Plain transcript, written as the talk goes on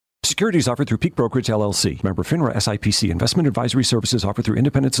Securities offered through Peak Brokerage, LLC. Member FINRA SIPC. Investment advisory services offered through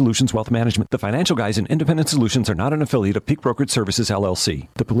Independent Solutions Wealth Management. The financial guys in Independent Solutions are not an affiliate of Peak Brokerage Services, LLC.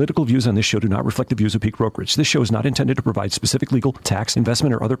 The political views on this show do not reflect the views of Peak Brokerage. This show is not intended to provide specific legal, tax,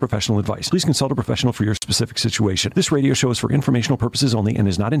 investment, or other professional advice. Please consult a professional for your specific situation. This radio show is for informational purposes only and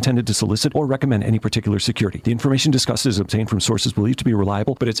is not intended to solicit or recommend any particular security. The information discussed is obtained from sources believed to be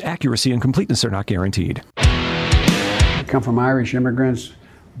reliable, but its accuracy and completeness are not guaranteed. I come from Irish immigrants,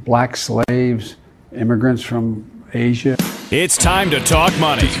 black slaves, immigrants from Asia. It's time to talk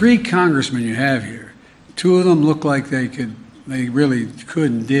money. The three congressmen you have here, two of them look like they really could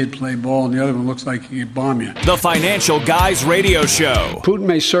and did play ball, and the other one looks like he could bomb you. The Financial Guys Radio Show. Putin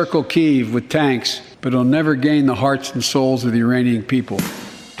may circle Kyiv with tanks, but he'll never gain the hearts and souls of the Iranian people.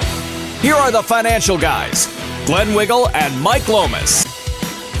 Here are the Financial Guys, Glenn Wiggle and Mike Lomas.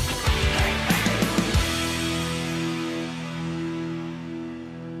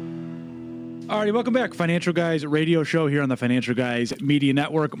 All righty, welcome back. Financial Guys Radio Show here on the Financial Guys Media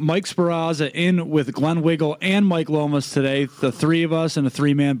Network. Mike Sparazza in with Glenn Wiggle and Mike Lomas today. The three of us in a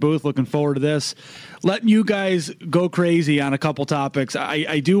three-man booth. Looking forward to this. Letting you guys go crazy on a couple topics.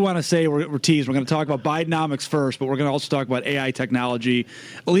 I do want to say we're teased. We're going to talk about Bidenomics first, but we're going to also talk about AI technology.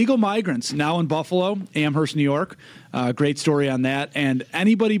 Illegal migrants now in Buffalo, Amherst, New York. Great story on that. And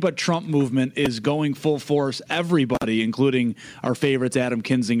anybody but Trump movement is going full force. Everybody, including our favorites, Adam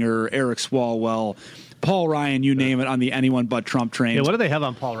Kinzinger, Eric Swalwell, Paul Ryan, you name it, on the anyone but Trump train. Yeah, what do they have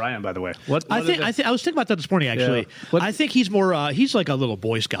on Paul Ryan, by the way? I was thinking about that this morning, actually. Yeah. I think he's more, he's like a little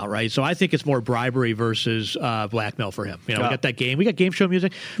Boy Scout, right? So I think it's more bribery versus blackmail for him. You know, we got game show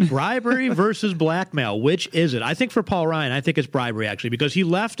music. Bribery versus blackmail. Which is it? I think for Paul Ryan, I think it's bribery, actually, because he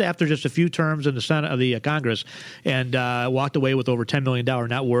left after just a few terms in the Senate of the Congress and walked away with over $10 million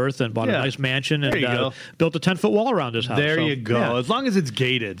net worth and bought a nice mansion and built a 10-foot wall around his house. There you go. Yeah. As long as it's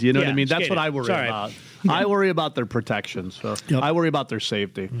gated, you know what I mean? That's what I worry about. I worry about their protection. So I worry about their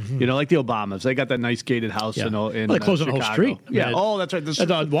safety. Mm-hmm. You know, like the Obamas. They got that nice gated house in they closed the whole street. Yeah. Oh, that's right.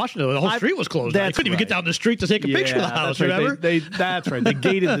 Washington, the whole street was closed. They couldn't even get down the street to take a picture of the house, remember? That's right. They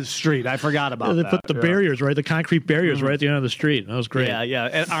gated the street. I forgot about that. They put the barriers, right? The concrete barriers right at the end of the street. That was great. Yeah.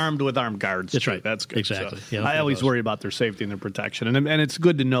 And armed with armed guards. That's right. That's good. Exactly. So I always worry about their safety and their protection. And it's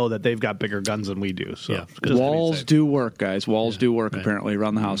good to know that they've got bigger guns than we do. So walls do work, guys. Walls do work, apparently,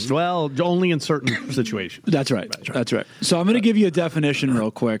 around the house. Well, only in certain situations. That's right. That's right. So I'm going to give you a definition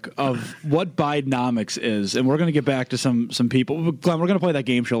real quick of what Bidenomics is, and we're going to get back to some people. Glenn, we're going to play that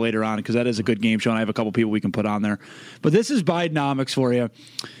game show later on because that is a good game show, and I have a couple people we can put on there. But this is Bidenomics for you.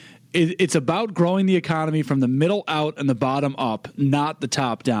 It's about growing the economy from the middle out and the bottom up, not the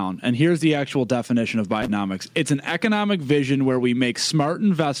top down. And here's the actual definition of Bidenomics. It's an economic vision where we make smart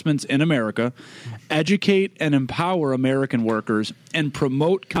investments in America, educate and empower American workers, and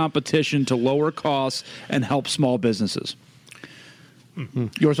promote competition to lower costs and help small businesses. Mm-hmm.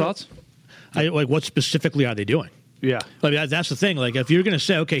 Your thoughts? What specifically are they doing? Yeah. That's the thing. Like, if you're going to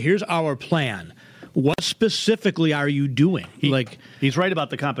say, okay, here's our plan, what specifically are you doing? He's right about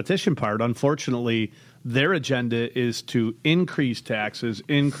the competition part. Unfortunately, their agenda is to increase taxes,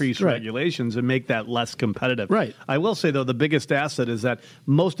 increase regulations, and make that less competitive. Right. I will say, though, the biggest asset is that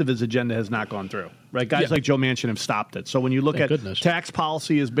most of his agenda has not gone through. Right, guys like Joe Manchin have stopped it. So when you look at tax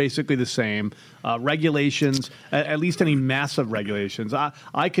policy is basically the same. Regulations, at least any massive regulations.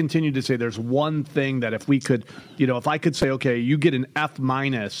 I continue to say there's one thing that if we could, if I could say, okay, you get an F-,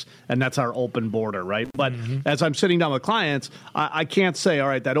 and that's our open border, right? But as I'm sitting down with clients, I can't say, all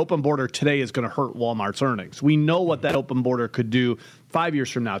right, that open border today is going to hurt Walmart's earnings. We know what that open border could do 5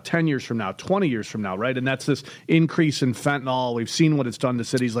 years from now, 10 years from now, 20 years from now, right? And that's this increase in fentanyl. We've seen what it's done to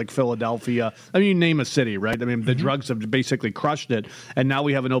cities like Philadelphia. I mean, you name a city, right? I mean, the drugs have basically crushed it. And now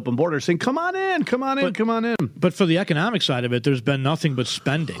we have an open border saying, come on in. But for the economic side of it, there's been nothing but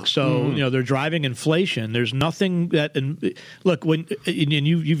spending. So, they're driving inflation. There's nothing that, look, and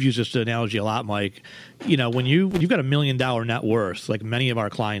you've used this analogy a lot, Mike, when you've got $1 million net worth, like many of our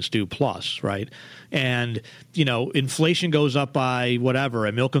clients do plus, right? And, inflation goes up by whatever,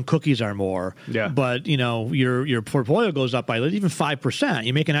 and milk and cookies are more. Yeah. But, your portfolio goes up by even 5%.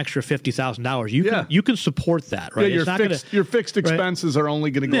 You make an extra $50,000. You can support that, right? Yeah, your fixed expenses are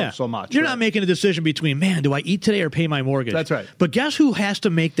only going to go up so much. You're not making a decision between, do I eat today or pay my mortgage? That's right. But guess who has to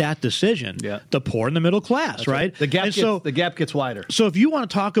make that decision? Yeah. The poor and the middle class, right? The gap gets wider. So if you want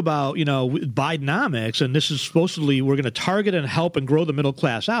to talk about, Bidenomics, and this is supposedly we're going to target and help and grow the middle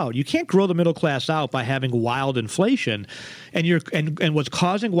class out, you can't grow the middle class out by having wild inflation and And what's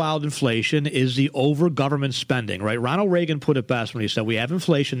causing wild inflation is the over government spending, right? Ronald Reagan put it best when he said we have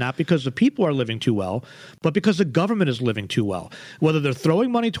inflation not because the people are living too well, but because the government is living too well. Whether they're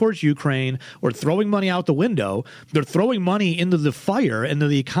throwing money towards Ukraine or throwing money out the window, they're throwing money into the fire, into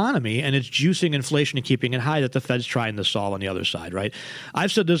the economy, and it's juicing inflation and keeping it high that the Fed's trying to solve on the other side, right?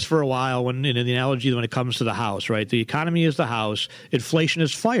 I've said this for a while when in the analogy when it comes to the house, right? The economy is the house, inflation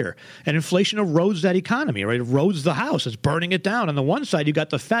is fire, and inflation erodes that economy, right? It erodes the house. It's burning it down. On the one side, you got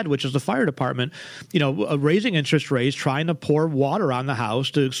the Fed, which is the fire department, raising interest rates, trying to pour water on the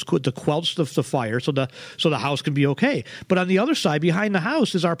house to quench the fire so the house can be okay. But on the other side, behind the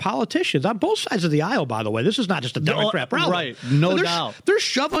house, is our politicians on both sides of the aisle, by the way. This is not just a Democrat problem. Right. No doubt. They're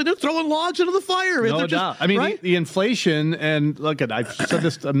shoveling, they're throwing logs into the fire. No doubt. I mean, right? the inflation, and look, I've said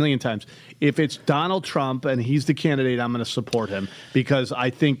this a million times. If it's Donald Trump and he's the candidate, I'm going to support him because I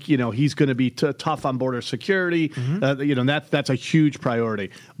think, he's going to be tough on border security. Mm-hmm. That's a huge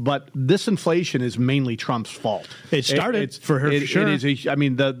priority. But this inflation is mainly Trump's fault. It started for her, for sure. It is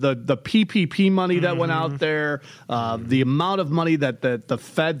the PPP money that went out there, the amount of money that the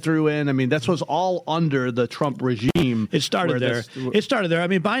Fed threw in. I mean, that was all under the Trump regime. It started there. I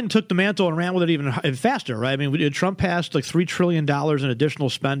mean, Biden took the mantle and ran with it even faster, right? I mean, Trump passed like $3 trillion in additional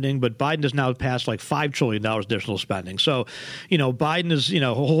spending, but Biden has now passed like $5 trillion additional spending. So, Biden is,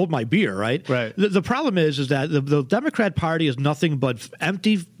 hold my beer, right? Right. The problem is that the Democrat Party is nothing but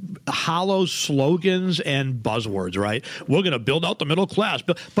empty, hollow slogans and buzzwords, right? We're going to build out the middle class.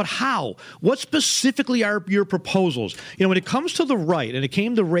 But how? What specifically are your proposals? When it comes to the right, and it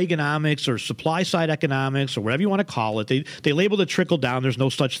came to Reaganomics or supply-side economics or whatever you want to call it, they labeled it trickle down. There's no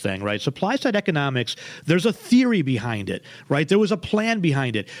such thing, right? Supply-side economics, there's a theory behind it, right? There was a plan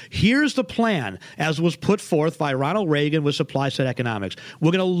behind it. Here's the plan as was put forth by Ronald Reagan with supply-side economics.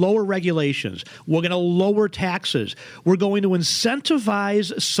 We're going to lower regulations. We're going to lower taxes. We're going to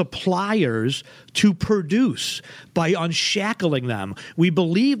incentivize suppliers to produce by unshackling them. We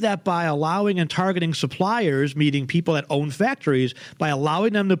believe that by allowing and targeting suppliers, meaning people that own factories, by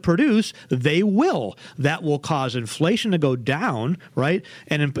allowing them to produce, they will. That will cause inflation to go down, right?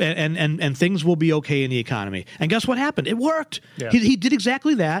 And things will be okay in the economy. And guess what happened? It worked. Yeah. He did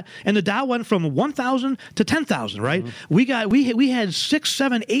exactly that. And the Dow went from 1,000 to 10,000, right? Mm-hmm. We had 6,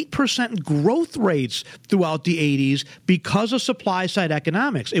 7, 8% growth rates throughout the 80s because of supply-side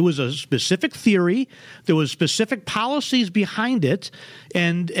economics. It was a specific theory. There was specific policies behind it,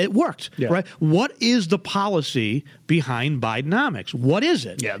 and it worked, right? What is the policy behind Bidenomics? What is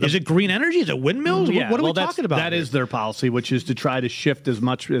it? Is it green energy? Is it windmills? What are we talking about? That is their policy, which is to try to shift as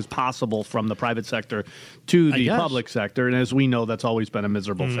much as possible from the private sector to the public sector. And as we know, that's always been a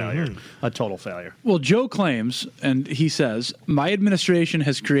miserable failure, a total failure. Well, Joe claims, and he says, my administration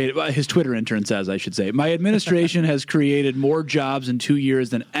has created, his Twitter intern says, I should say, my administration has created more jobs in 2 years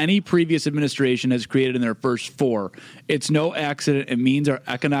than any previous administration has created in their first 4. It's no accident. It means our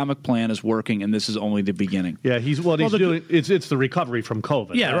economic plan is working, and this is only the beginning. Yeah, he's doing. It's the recovery from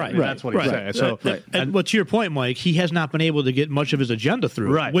COVID. Yeah, right. That's what he's saying. So, and to your point, Mike, he has not been able to get much of his agenda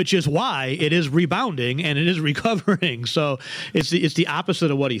through, which is why it is rebounding and it is recovering. So it's the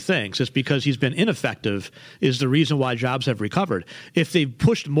opposite of what he thinks. It's because he's been ineffective is the reason why jobs have recovered. If they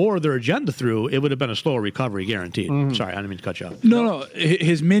pushed more of their agenda through, it would have been a slower recovery, guaranteed. Sorry, I didn't mean to cut you off. No.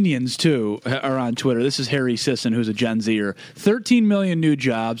 His minions too are on Twitter. This is Harry Sisson, who's a Gen Zer. 13 million new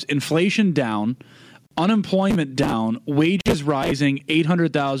jobs, inflation down, unemployment down, wages rising,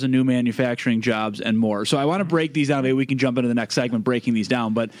 800,000 new manufacturing jobs, and more. So I want to break these down. Maybe we can jump into the next segment breaking these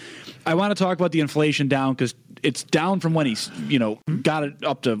down. But I want to talk about the inflation down because it's down from when he's, got it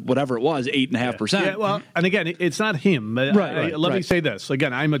up to whatever it was, 8.5%. Yeah, well, and again, it's not him. Let me say this.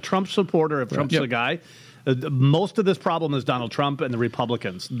 Again, I'm a Trump supporter. If Trump's the guy. Most of this problem is Donald Trump and the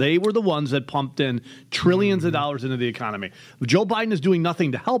Republicans. They were the ones that pumped in trillions of dollars into the economy. Joe Biden is doing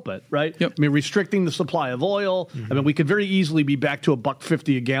nothing to help it, right? Yep. I mean, restricting the supply of oil. I mean, we could very easily be back to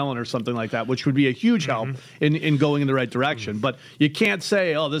 $1.50 a gallon or something like that, which would be a huge help in going in the right direction. But you can't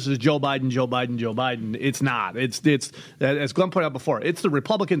say, oh, this is Joe Biden, Joe Biden, Joe Biden. It's not. It's as Glenn pointed out before, it's the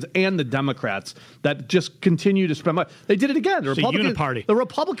Republicans and the Democrats that just continue to spend money. They did it again. The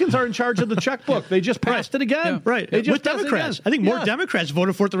Republicans are in charge of the checkbook. They just passed it again. Yeah, right. With Democrats. I think more Democrats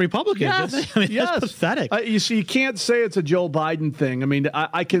voted for it than Republicans. Yes. I mean, that's pathetic. You see, you can't say it's a Joe Biden thing. I mean,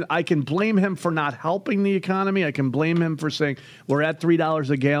 I can blame him for not helping the economy. I can blame him for saying we're at $3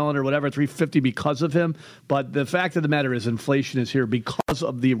 a gallon or whatever, $3.50 because of him. But the fact of the matter is inflation is here because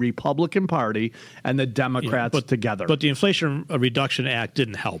of the Republican Party and the Democrats together. But the Inflation Reduction Act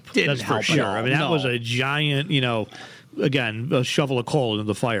didn't help. That's for sure. I mean, that was a giant, again, a shovel of coal into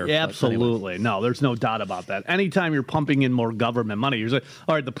the fire. Absolutely. Anyway. No, there's no doubt about that. Anytime you're pumping in more government money, you're saying,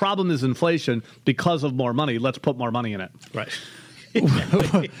 all right, the problem is inflation because of more money. Let's put more money in it. Right.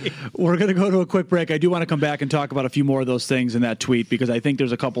 We're going to go to a quick break. I do want to come back and talk about a few more of those things in that tweet because I think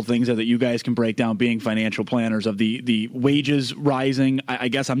there's a couple things that you guys can break down being financial planners of the wages rising. I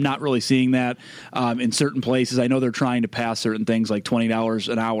guess I'm not really seeing that in certain places. I know they're trying to pass certain things like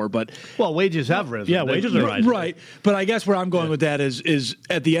 $20 an hour, but wages have risen. Yeah, wages are rising. Right. But I guess where I'm going with that is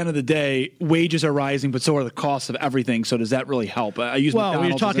at the end of the day, wages are rising, but so are the costs of everything. So does that really help? I use McDonald's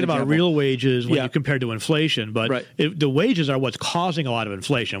you're talking about real wages when you compare to inflation, but right. The wages are what's causing a lot of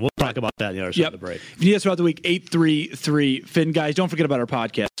inflation. We'll talk about that in the other side of the break. If you need us throughout the week, 833-FIN. Guys, don't forget about our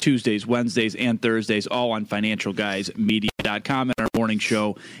podcast Tuesdays, Wednesdays, and Thursdays, all on financialguysmedia.com, and our morning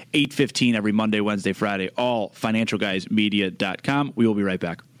show, 8:15 every Monday, Wednesday, Friday, all financialguysmedia.com. We will be right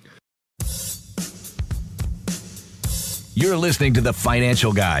back. You're listening to The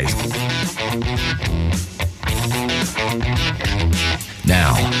Financial Guys.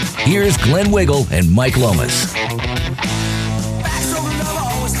 Now, here's Glenn Wiggle and Mike Lomas.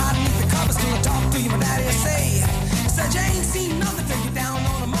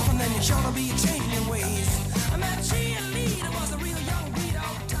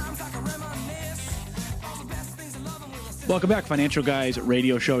 Welcome back, Financial Guys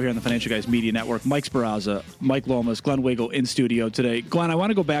radio show here on the Financial Guys Media Network. Mike Speraza, Mike Lomas, Glenn Wiggle in studio today. Glenn, I want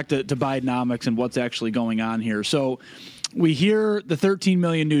to go back to Bidenomics and what's actually going on here. So we hear the 13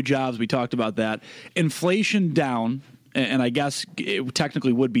 million new jobs. We talked about that. Inflation down, and I guess it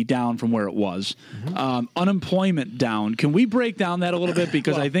technically would be down from where it was. Mm-hmm. Unemployment down. Can we break down that a little bit?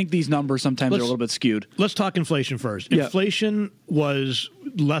 Because I think these numbers sometimes are a little bit skewed. Let's talk inflation first. Yeah. Inflation was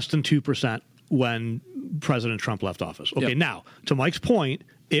less than 2% when President Trump left office. Okay, Now, to Mike's point,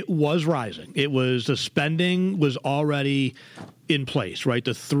 it was rising. The spending was already in place, right?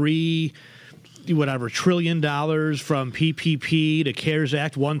 The $3 trillion from PPP to CARES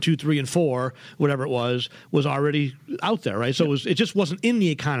Act 1, 2, 3, and 4, whatever it was already out there, right? So it just wasn't in the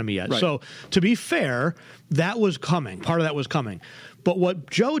economy yet. Right. So to be fair, that was coming. Part of that was coming. But what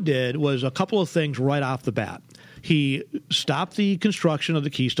Joe did was a couple of things right off the bat. He stopped the construction of the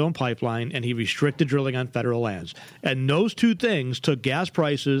Keystone Pipeline, and he restricted drilling on federal lands. And those two things took gas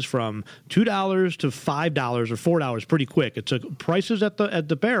prices from $2 to $5 or $4 pretty quick. It took prices at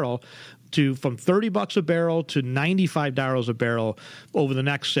the barrel from $30 a barrel to $95 a barrel over the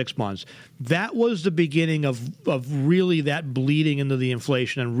next 6 months. That was the beginning of really that bleeding into the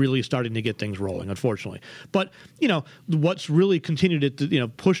inflation and really starting to get things rolling, unfortunately. But, what's really continued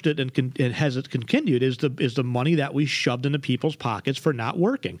it, pushed it and has it continued is the money that we shoved into people's pockets for not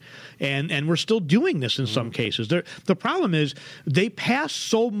working. And we're still doing this in some cases. The problem is they pass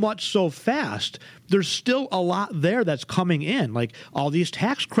so much so fast. There's still a lot there that's coming in, like all these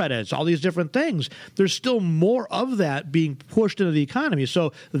tax credits, all these different things. There's still more of that being pushed into the economy.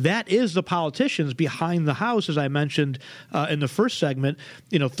 So that is the politicians behind the house, as I mentioned in the first segment,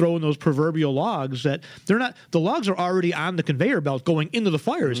 throwing those proverbial logs that the logs are already on the conveyor belt going into the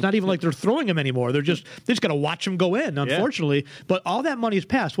fire. It's not even like they're throwing them anymore. They just got to watch them go in, unfortunately. Yeah. But all that money is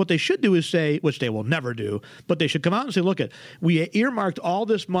passed. What they should do is say, which they will never do, but they should come out and say, look, we earmarked all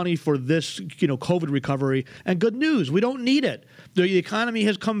this money for this, COVID recovery, and good news, we don't need it. The economy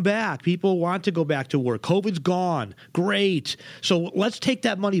has come back. People want to go back to work. COVID's gone. Great. So let's take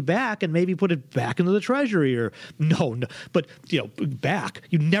that money back and maybe put it back into the Treasury or no. But back.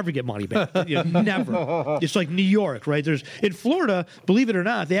 You never get money back. Never. It's like New York, right? In Florida, believe it or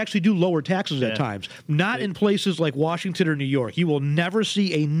not, they actually do lower taxes at times. Not in places like Washington or New York. You will never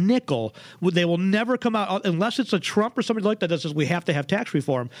see a nickel. They will never come out unless it's a Trump or somebody like that says we have to have tax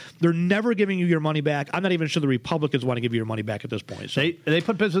reform. They're never giving you your money back. I'm not even sure the Republicans want to give you your money back at this point. So. They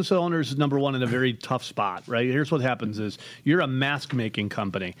put business owners, number one, in a very tough spot, right? Here's what happens is you're a mask-making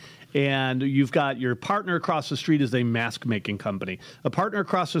company. And you've got your partner across the street is a mask-making company. A partner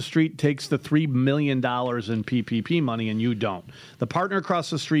across the street takes the $3 million in PPP money, and you don't. The partner across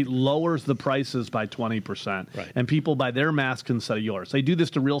the street lowers the prices by 20%, right. And people buy their masks instead of yours. They do this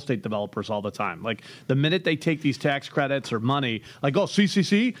to real estate developers all the time. Like, the minute they take these tax credits or money, like, oh,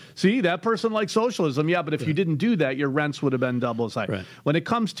 see, that person likes socialism. Yeah, but if you didn't do that, your rents would have been double as high. Right. When it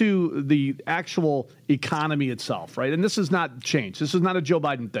comes to the actual economy itself, right, and this is not change. This is not a Joe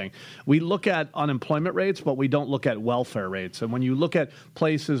Biden thing. We look at unemployment rates, but we don't look at welfare rates. And when you look at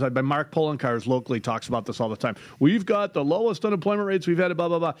places, Mark Poloncarz locally talks about this all the time. We've got the lowest unemployment rates we've had, blah,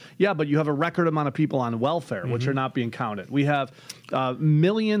 blah, blah. Yeah, but you have a record amount of people on welfare, which are not being counted. We have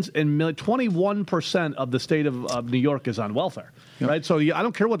millions and 21% of the state of New York is on welfare. right? So I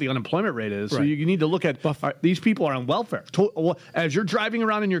don't care what the unemployment rate is. So you need to look at these people are on welfare. As you're driving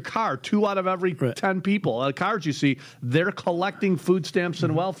around in your car, 2 out of every 10 people, cars you see, they're collecting food stamps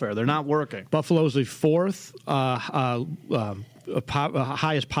and welfare. They're not working. Buffalo's the 4th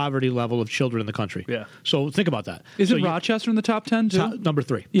highest poverty level of children in the country. Yeah. So think about that. Isn't Rochester in the top 10 too? Number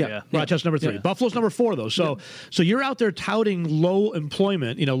 3. Yeah. Rochester number 3. Yeah. Buffalo's number 4 though. So you're out there touting low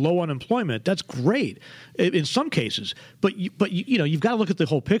employment, low unemployment. That's great in some cases, but you've got to look at the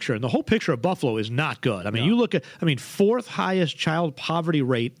whole picture, and the whole picture of Buffalo is not good. I mean, you look at 4th highest child poverty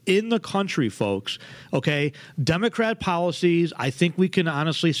rate in the country, folks. Okay, Democrat policies, I think we can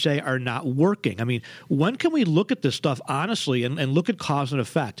honestly say, are not working. I mean, when can we look at this stuff honestly and look at cause and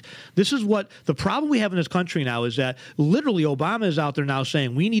effect? This is what the problem we have in this country now is that literally Obama is out there now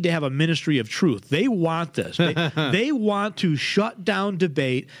saying we need to have a ministry of truth. They want this. They want to shut down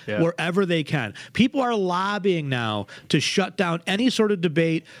debate wherever they can. People are lobbying now to shut down any sort of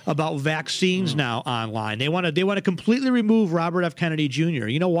debate about vaccines now online. They want to completely remove Robert F. Kennedy Jr.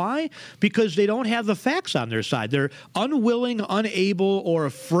 You know why? Because they don't have the facts on their side. They're unwilling, unable, or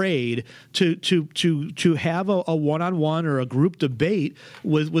afraid to have a one-on-one or a group debate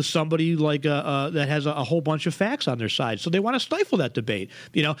with somebody like that has a whole bunch of facts on their side. So they want to stifle that debate.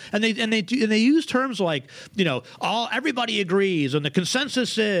 And they use terms like everybody agrees and the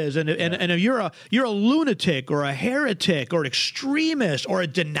consensus is and if you're a lunatic or a heretic or an extremist or a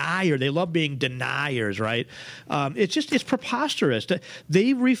denier. They love being deniers, right? It's preposterous.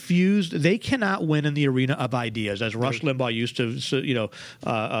 They refused. They cannot win in the arena of ideas, as Rush Limbaugh used to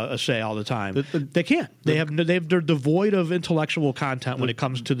say all the time. They can't. They're devoid of intellectual content when it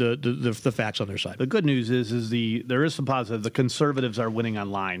comes to the facts on their side. The good news is there is some positive. The conservatives are winning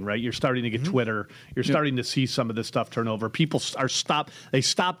online, right? You're starting to get Twitter. You're starting to see some of this stuff turn over. People are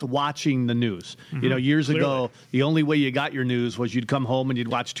stopped watching the news. Years ago, the only way you got your news was you'd come home and you'd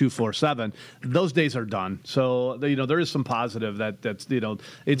watch 247. Those days are done. So, there is some positive that's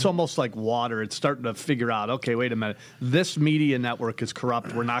it's almost like water. It's starting to figure out, okay, wait a minute. This media network is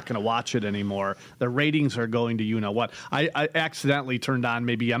corrupt. We're not going to watch it anymore. The ratings are going to what. I accidentally turned on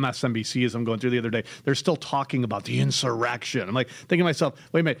maybe MSNBC as I'm going through the other day. They're still talking about the insurrection. I'm like thinking to myself,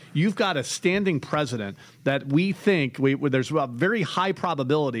 wait a minute, you've got a standing president that we think there's a very high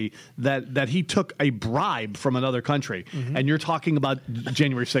probability that he took a bribe from another country, and you're talking about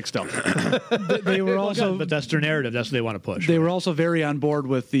January 6th still. They were also, but that's their narrative. That's what they want to push. They were also very on board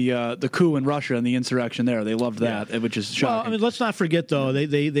with the coup in Russia and the insurrection there. They loved that, which is shocking. Well, let's not forget though,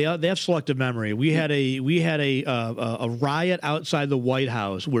 they have selective memory. We had a riot outside the White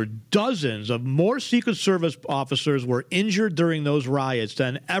House where dozens of more Secret Service officers were injured during those riots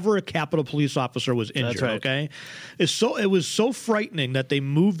than ever a Capitol Police officer was injured. That's right. Okay, it was so frightening that they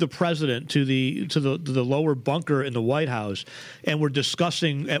moved the president to the lower bunker in the White House, and we're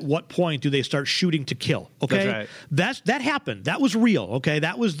discussing at what point do they start shooting to kill. Okay, that happened. That was real. Okay,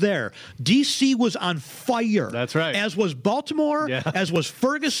 that was there. D.C. was on fire. That's right. As was Baltimore. Yeah. As was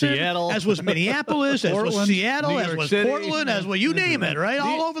Ferguson. Seattle. As was Minneapolis. As was Seattle. As was City. Portland. As well, you name it. Right,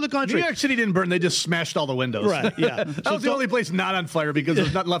 all over the country. New York City didn't burn. They just smashed all the windows. Right. Yeah. That was the only place not on fire because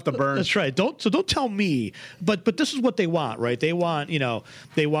there's nothing left to burn. That's right. Don't tell me. But this is what they want, right? They want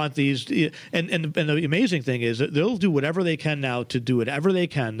these. And the amazing thing is that they'll do whatever they can now to do whatever they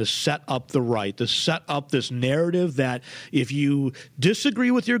can to set up the right, to set up this narrative that if you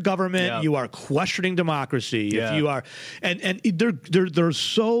disagree with your government, you are questioning democracy. If you are, and they're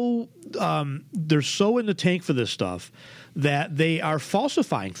so in the tank for this stuff that they are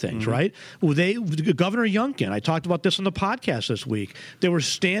falsifying things, right? Well, Governor Youngkin, I talked about this on the podcast this week. They were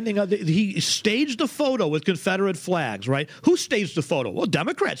standing up. He staged a photo with Confederate flags, right? Who staged the photo? Well,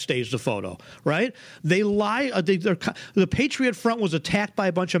 Democrats staged the photo, right? They lie. The Patriot Front was attacked by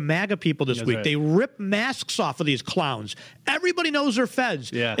a bunch of MAGA people this week. Right. They ripped masks off of these clowns. Everybody knows they're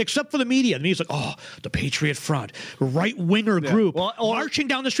feds, except for the media. The media's like, oh, the Patriot Front, right-winger group, marching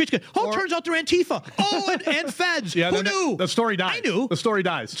down the streets. Turns out they're Antifa. Oh, and feds. Who knew? The story dies. I knew. The story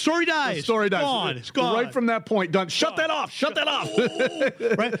dies. Story dies. The story dies. Gone. It's gone. Right from that point, done. Shut that off. Shut that off.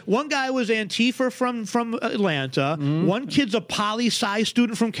 Right. One guy was Antifa from Atlanta. One kid's a poli-sci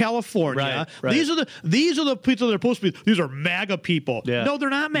student from California. Right. These are the people that are supposed to be. These are MAGA people. Yeah. No, they're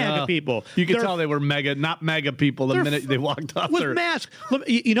not MAGA people. You can tell they were not MAGA people the minute they walked up with there. Masks.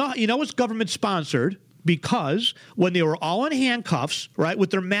 You know what's government sponsored? because when they were all in handcuffs, right, with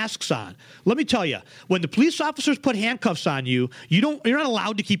their masks on, let me tell you, when the police officers put handcuffs on you, you're not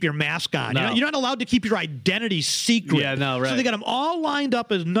allowed to keep your mask on. No. You're not allowed to keep your identity secret. Yeah, no, right. So they got them all lined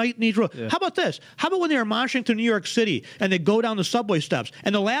up as night in each row. Yeah. How about this? How about when they were marching through New York City and they go down the subway steps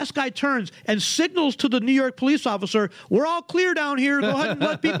and the last guy turns and signals to the New York police officer, we're all clear down here, go ahead and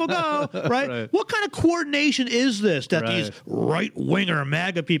let people go, right? What kind of coordination is this that these right-winger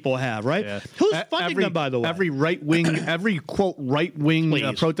MAGA people have, right? Yeah. Who's funding them, by the way? Every right-wing, every, quote,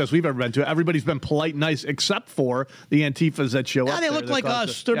 right-wing protest we've ever been to, everybody's been polite and nice except for the Antifas that show up. They look like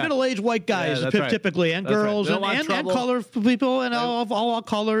us. They're middle-aged white guys, typically, and girls, and color people, and all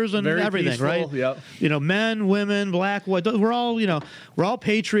colors and very everything, peaceful, right? Yep. Men, women, black, white, we're all, we're all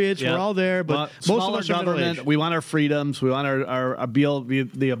patriots, we're all there, but most of us are government. We want our freedoms. We want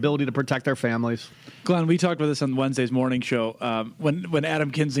the ability to protect our families. Glenn, we talked about this on Wednesday's morning show when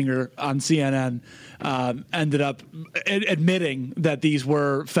Adam Kinzinger on CNN ended up admitting that these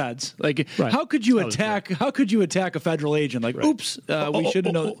were feds. Like, how could you attack? How could you attack a federal agent? Like, oops, we should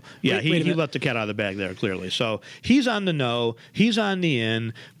have known. Yeah, he let the cat out of the bag there, clearly. So he's on the know. He's on the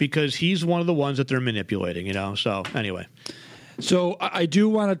in because he's one of the ones that they're manipulating. So anyway. So I do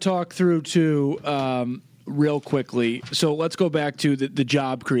want to talk through too. Real quickly, so let's go back to the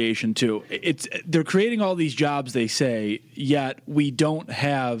job creation too. They're creating all these jobs, they say, yet we can't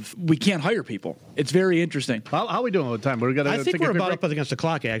hire people. It's very interesting. How are we doing all the time? I think we're about up against the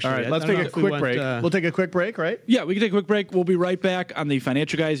clock, actually. All right, let's take a quick break. We'll take a quick break, right? Yeah, we can take a quick break. We'll be right back on the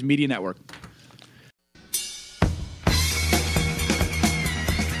Financial Guys Media Network.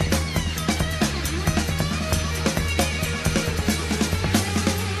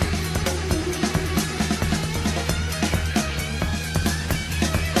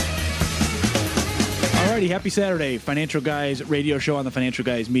 Happy Saturday. Financial Guys radio show on the Financial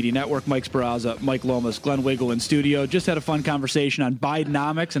Guys Media Network. Mike Speraza, Mike Lomas, Glenn Wiggle in studio. Just had a fun conversation on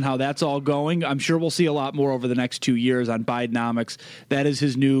Bidenomics and how that's all going. I'm sure we'll see a lot more over the next 2 years on Bidenomics. That is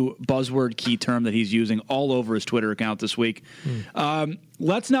his new buzzword key term that he's using all over his Twitter account this week.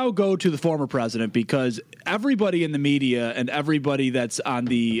 Let's now go to the former president, because everybody in the media and everybody that's on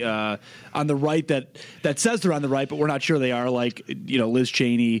the right that says they're on the right, but we're not sure they are, like Liz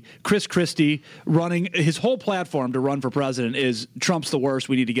Cheney, Chris Christie, running his whole platform to run for president is Trump's the worst.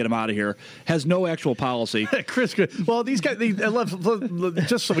 We need to get him out of here. Has no actual policy. Well, these guys.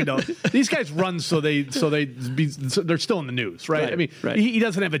 Just so we know, these guys run so they're still in the news, right? I mean, he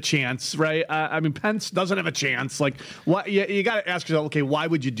doesn't have a chance, right? I mean, Pence doesn't have a chance. Like, what? You got to ask yourself, okay, why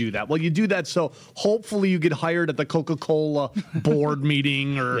would you do that? Well, you do that so hopefully you get hired at the Coca-Cola board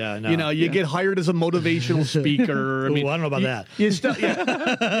meeting, or you get hired as a motivational speaker. I don't know about that. You still,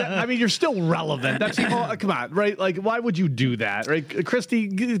 I mean, you're still relevant. That's come on, right? Like, why would you do that, right? Christie,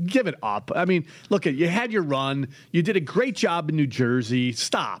 give it up. I mean, look, you had your run. You did a great job in New Jersey.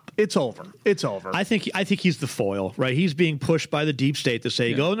 Stop. It's over. It's over. I think he's the foil, right? He's being pushed by the deep state to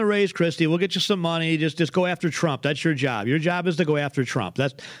say, go in the race, Christie. We'll get you some money. Just go after Trump. That's your job. Your job is to go after Trump.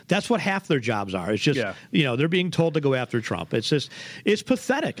 That's what half their jobs are. It's just they're being told to go after Trump. It's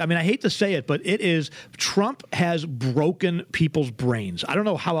pathetic. I mean, I hate to say it, but it is. Trump has broken people's brains. I don't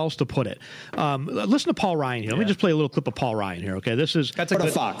know how else to put it. Listen to Paul Ryan here. Let me just play a little clip of Paul Ryan here. Okay, that's a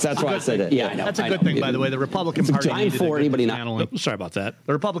good Fox. That's why I said it. Yeah, I know. That's a good thing, by the way. The Republican Party needed a good dismantling. Sorry about that.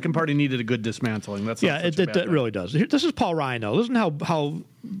 The Republican Party needed a good dismantling. That's it really does. This is Paul Ryan though. Listen how.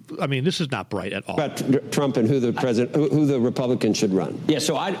 I mean, this is not bright at all. About Trump and who the Republican should run. Yeah,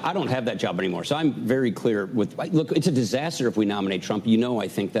 so I don't have that job anymore. So I'm very clear with. Look, it's a disaster if we nominate Trump. I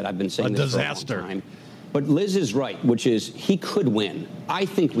think that I've been saying this for a long time. But Liz is right, which is he could win. I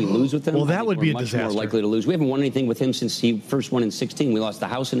think we lose with him. Well, that would be a much disaster. More likely to lose. We haven't won anything with him since he first won in 2016. We lost the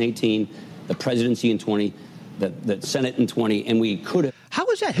House in 2018, the presidency in 2020, the Senate in 2020, and we could have. How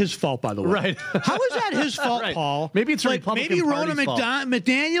is that his fault, by the way? Right. How is that his fault, Paul? Maybe it's Republican Party's fault.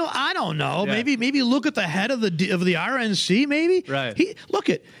 McDaniel. I don't know. Yeah. Maybe look at the head of the RNC. Maybe. Right. He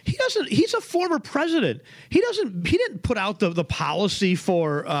doesn't. He's a former president. He didn't put out the policy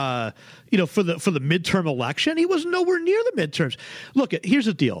for for the midterm election. He was nowhere near the midterms. Look, here's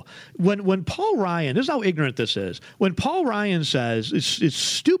the deal. When Paul Ryan, this is how ignorant this is. When Paul Ryan says it's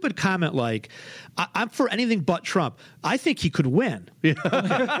stupid comment like, I'm for anything but Trump, I think he could win.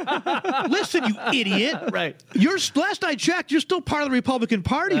 Listen, you idiot. Right. Last I checked, you're still part of the Republican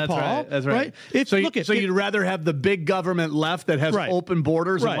Party, Paul. Right. That's right. So you'd rather have the big government left that has open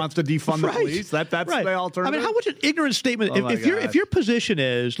borders and wants to defund the police? That's the alternative? I mean, how much an ignorant statement. If your position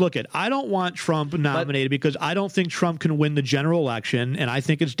is, look, I don't don't want Trump nominated because I don't think Trump can win the general election, and I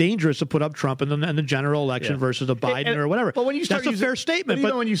think it's dangerous to put up Trump in the general election versus a Biden or whatever. But when you start that's a fair statement.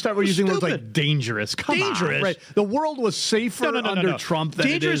 But when you start using words like dangerous, dangerous, right? The world was safer under Trump than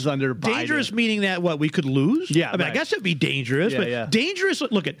it is under Biden. Dangerous meaning that we could lose. Yeah, I mean, I guess it'd be dangerous. But dangerous.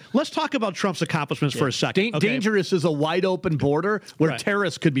 Look let's talk about Trump's accomplishments for a second. Dangerous is a wide open border where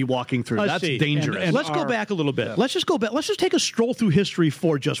terrorists could be walking through. That's dangerous. And let's go back a little bit. Let's just go back. Let's just take a stroll through history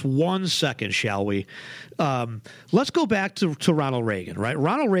for just 1 second, shall we? Let's go back to Ronald Reagan, right?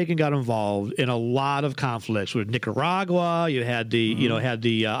 Ronald Reagan got involved in a lot of conflicts with Nicaragua. You had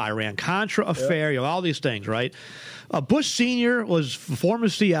the Iran-Contra affair. All these things, right? Bush Sr. was former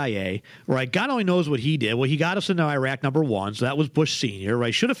CIA, right? God only knows what he did. Well, he got us into Iraq, number one, so that was Bush Sr.,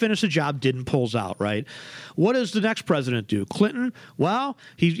 right? Should have finished the job, didn't, pulls out, right? What does the next president do? Clinton? Well,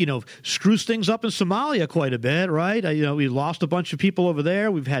 he, screws things up in Somalia quite a bit, right? We lost a bunch of people over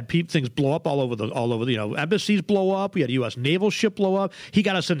there. We've had things blow up all over the embassies blow up. We had a U.S. naval ship blow up. He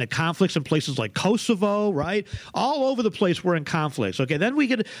got us into conflicts in places like Kosovo, right? All over the place we're in conflicts. Okay, then we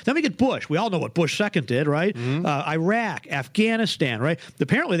get Bush. We all know what Bush II did, right? Mm-hmm. Iraq, Afghanistan, right?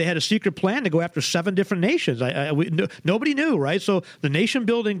 Apparently they had a secret plan to go after 7 different nations. Nobody knew, right? So the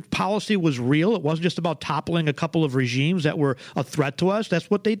nation-building policy was real. It wasn't just about toppling a couple of regimes that were a threat to us. That's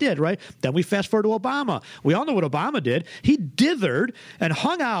what they did, right? Then we fast forward to Obama. We all know what Obama did. He dithered and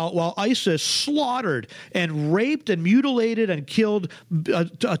hung out while ISIS slaughtered and raped and mutilated and killed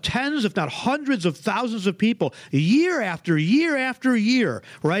tens, if not hundreds of thousands of people year after year after year,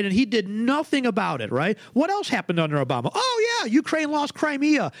 right? And he did nothing about it, right? What else happened under Obama? Oh, yeah, Ukraine lost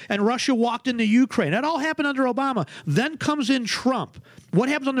Crimea and Russia walked into Ukraine. That all happened under Obama. Then comes in Trump. What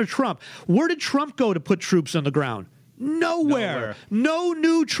happens under Trump? Where did Trump go to put troops on the ground? Nowhere. No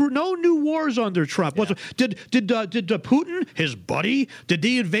new wars under Trump. Yeah. Did Putin, his buddy, did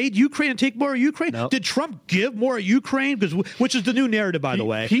he invade Ukraine and take more of Ukraine? Nope. Did Trump give more of Ukraine? Which is the new narrative, by the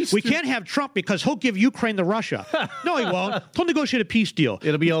way. We can't have Trump because he'll give Ukraine to Russia. No, he won't. He'll negotiate a peace deal.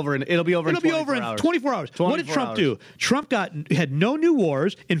 It'll be over in 24 hours. What did Trump do? Trump had no new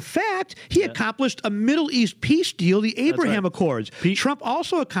wars. In fact, he accomplished a Middle East peace deal, the Abraham Accords. Trump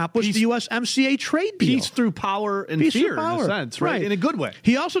also accomplished the USMCA trade deal. Peace through power and fear, in a sense, right? In a good way.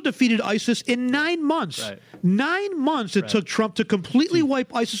 He also defeated ISIS in 9 months. Right. 9 months it took Trump to completely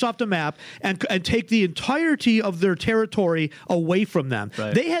wipe ISIS off the map and take the entirety of their territory away from them.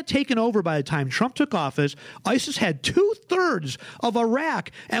 Right. They had taken over by the time Trump took office. ISIS had 2/3 of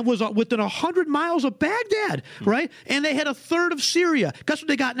Iraq and was within 100 miles of Baghdad, right? And they had 1/3 of Syria. Guess what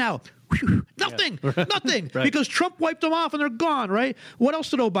they got now? Nothing. Nothing. Right. Because Trump wiped them off and they're gone, right? What else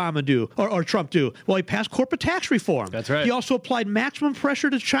did Obama do or Trump do? Well, he passed corporate tax reform. That's right. He also applied maximum pressure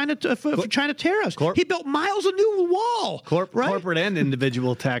to China for China tariffs. He built miles of new wall. Corporate and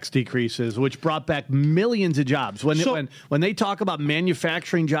individual tax decreases, which brought back millions of jobs. When they talk about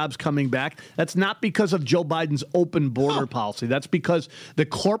manufacturing jobs coming back, that's not because of Joe Biden's open border policy. That's because the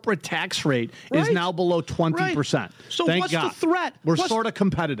corporate tax rate is now below 20%. Right. So what's the threat? We're sort of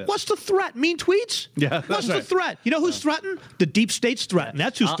competitive. What's the threat? Mean tweets? Yeah. What's the threat? You know who's threatened? The deep state's threatened.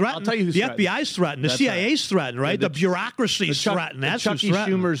 That's who's threatened. I'll tell you who's threatened. The FBI's threatened. The CIA's threatened, right? The bureaucracy's threatened. That's who's threatened.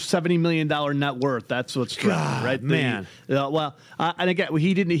 Chucky Schumer's $70 million net worth. That's what's threatened, right? Man. And again,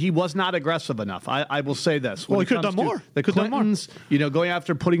 he was not aggressive enough. I will say this. Well, he could have done more. The Clintons, going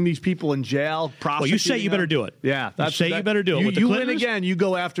after putting these people in jail, prosecuting Well, you say you better do it. Yeah. You better do it. You win again, you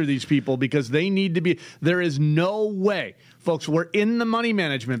go after these people because they need to be. There is no way. Folks, we're in the money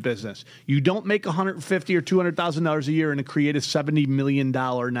management business. You don't make $150,000 or $200,000 a year and create a $70 million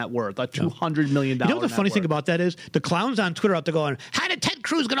net worth, a $200 million. You know what the funny thing about that is? The clowns on Twitter out there going, "How did Ted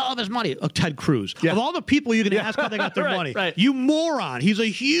Cruz get all of his money?" Oh, Ted Cruz. Yeah. Of all the people you're going to ask how they got their money, you moron. He's a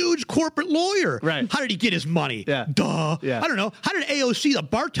huge corporate lawyer. Right. How did he get his money? Yeah. Duh. Yeah. I don't know. How did AOC, the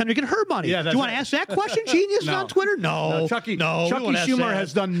bartender, get her money? Yeah, do you want to ask that question, genius, on Twitter? No. Chucky Schumer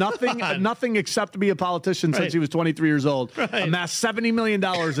has done nothing except to be a politician since he was 23 years old. Amassed $70 million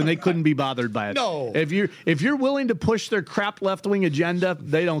and they couldn't be bothered by it. No. If you're willing to push their crap left-wing agenda,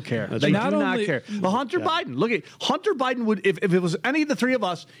 they don't care. They do not care. Well, Hunter Biden, look at Hunter Biden would if it was any of the three of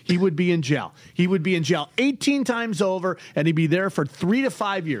us, he would be in jail. He would be in jail 18 times over and he'd be there for 3 to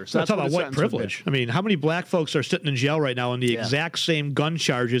 5 years. That's about what privilege. I mean, how many black folks are sitting in jail right now on the exact same gun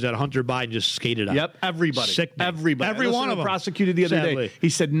charges that Hunter Biden just skated on? Yep, everybody. Sickening. Everybody. Every one of them. Prosecuted the other day. He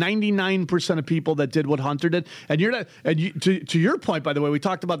said 99% of people that did what Hunter did. And you're not. And to your point, by the way, we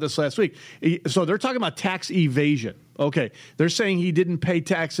talked about this last week. So they're talking about tax evasion. Okay. They're saying he didn't pay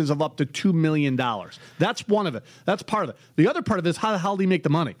taxes of up to $2 million. That's one of it. That's part of it. The other part of it is how the hell did he make the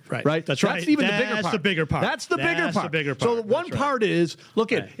money? Right. That's right. That's even the bigger part. That's the bigger part. That's the bigger part. The bigger part. So the one part is,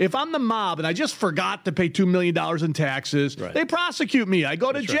 look, if I'm the mob and I just forgot to pay $2 million in taxes, they prosecute me. I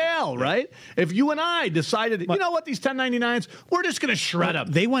go to jail, right? If you and I decided, you know what, these 1099s, we're just going to shred them.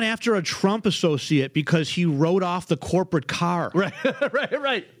 They went after a Trump associate because he wrote off the corporate car.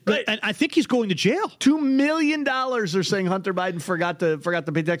 Right. And I think he's going to jail. $2 million they're saying Hunter Biden forgot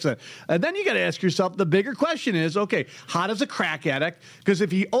to pay taxes. And then you got to ask yourself, the bigger question is, okay, how does a crack addict, because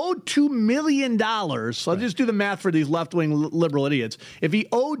if he owed $2 million, I'll just do the math for these left-wing liberal idiots. If he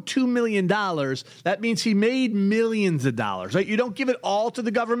owed $2 million, that means he made millions of dollars, right? You don't give it all to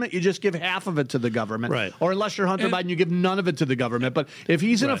the government, you just give half of it to the government. Right. Or unless you're Hunter Biden, you give none of it to the government. But if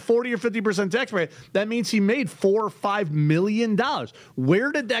he's in a 40 or 50% tax rate, that means he made $4 or $5 million.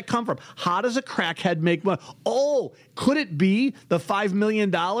 Where did that come from? How does a crackhead make money? Oh, could it be the $5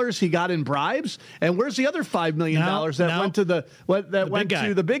 million he got in bribes? And where's the other $5 million that went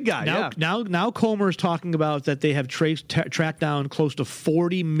to the big guy? Now Comer is talking about that they have tracked down close to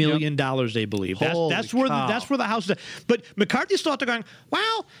 $40 million. They believe that's where the House is. But McCarthy's thought they're going,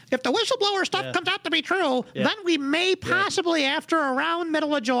 well, if the whistleblower stuff comes out to be true, then we may possibly after around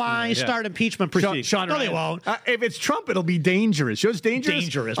middle of July start impeachment proceedings. Sean, no, they won't. If it's Trump, it'll be dangerous. You know, it's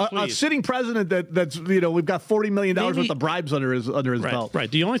dangerous. A sitting president that's we've got $40 million worth of bribes under his belt. Right.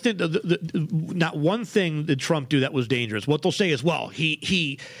 The only thing, not one thing did Trump do that was dangerous. What they'll say is, well,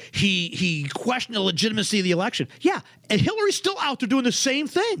 he questioned the legitimacy of the election. Yeah, and Hillary's still out there doing the same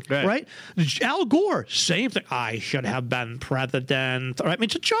thing, right? Al Gore, same thing. I should have been president. Right? I mean,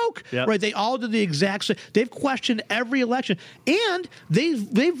 it's a joke, right? They all did the exact same. They've questioned every election, and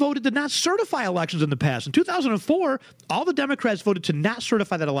they voted to not certify elections in the past. In 2004, all the Democrats voted to not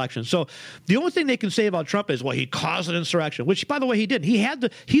certify that election. So the only thing they can say about Trump is, well, he caused an insurrection, which, by the way, he didn't. This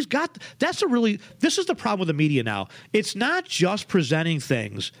is the problem with the media now. It's not just presenting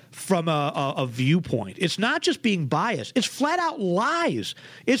things from a viewpoint. It's not just being biased. It's flat out lies.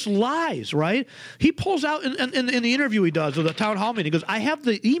 It's lies, right? He pulls out in the interview he does with the town hall meeting, he goes, I have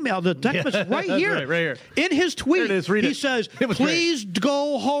the email, the text message right here. Right here. In his tweet, he says, please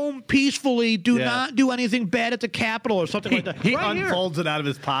go home peacefully. Do not do anything bad at the Capitol or something like that. He unfolds it out of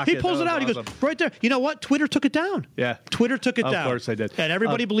his pocket. He pulls it out. Awesome. He goes, right there. You know what? Twitter took it down. Yeah. Twitter took it down. Of course they did. And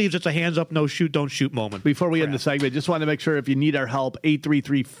everybody believes it's a hands up, no shoot, don't shoot moment. Before we end the segment, just want to make sure if you need our help,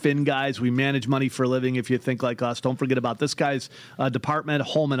 833-FIN-GUYS. We manage money for a living. If you think like us, don't forget about this guy's department,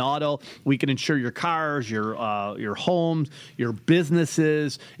 Home and Auto. We can insure your cars, your homes, your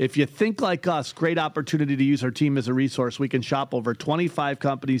businesses. If you think like us, great opportunity to use our team as a resource. We can shop over 25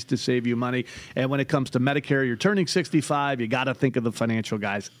 companies to save you money. And when it comes to Medicare, you're turning 65, you got to think of the financial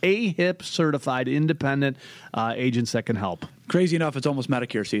guys. AHIP certified independent agents that can help. Crazy enough, it's almost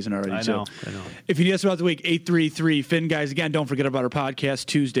Medicare season already. I know. If you need us throughout the week, 833-FIN-GUYS. Again, don't forget about our podcast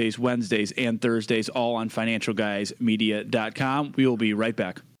Tuesdays, Wednesdays, and Thursdays, all on financialguysmedia.com. We will be right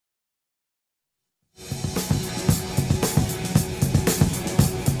back.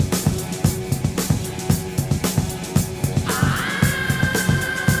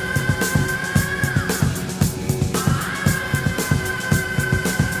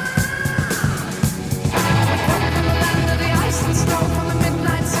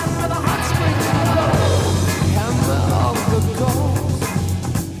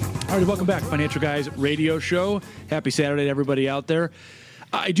 All right, welcome back. Financial Guys Radio Show. Happy Saturday to everybody out there.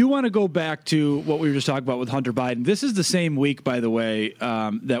 I do want to go back to what we were just talking about with Hunter Biden. This is the same week, by the way,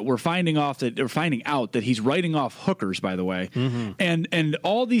 that we're finding out that he's writing off hookers, by the way. Mm-hmm. And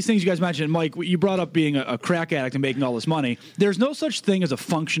all these things you guys mentioned, Mike, you brought up being a crack addict and making all this money. There's no such thing as a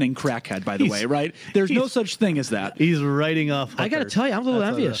functioning crackhead, by the way, right? There's no such thing as that. He's writing off hookers. I got to tell you, I'm a little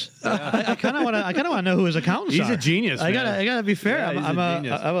envious. I kind of want to know who his accountants are. He's a genius. I got to be fair. Yeah, I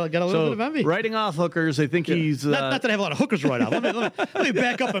got a little bit of envy. Writing off hookers, I think he's not that I have a lot of hookers right off. Let me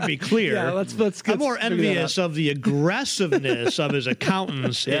back up and be clear. Yeah, let's I'm more envious of the aggressiveness of his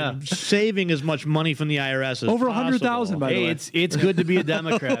accountants in saving as much money from the IRS as over 100,000. possible. By the way, it's good to be a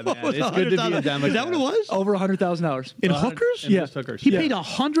Democrat, man. It's good to be a Democrat. Is that what it was? Over $100,000 in hookers. Yeah, hookers. He paid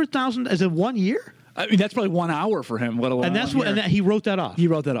 $100,000 as in 1 year. I mean, that's probably 1 hour for him. He wrote that off. He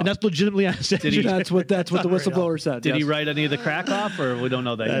wrote that off. And that's legitimately that's what the whistleblower said. Did he write any of the crack off, or we don't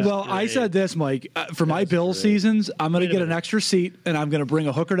know that yet? Well, I said this, Mike. For my Bill seasons, I'm going to get an extra seat, and I'm going to bring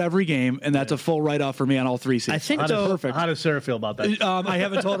a hooker to every game, and that's a full write-off for me on all 3 seats. I think perfect. How does Sarah feel about that? I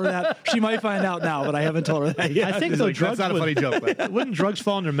haven't told her that. She might find out now, but I haven't told her that yet. I think drugs. That's not a funny joke. Wouldn't drugs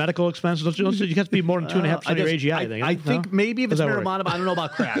fall under medical expenses? You have to be more than 2.5% of your AGI. I think maybe if it's marijuana, but I don't know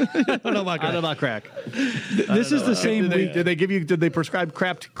about crack. I don't know about crack. crack. This is the same week. Did they prescribe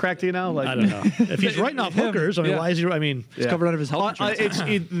crack to you now? Like, I don't know. If he's writing off hookers, I mean, why is he? I mean, it's covered under his health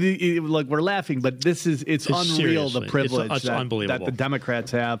insurance. Like we're laughing, but it's unreal the privilege it's unbelievable that the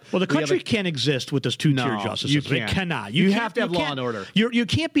Democrats have. Well, the country can't exist with this two-tier justice system. You it cannot. You have to have law and order. You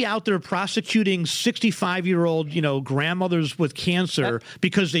can't be out there prosecuting 65-year-old grandmothers with cancer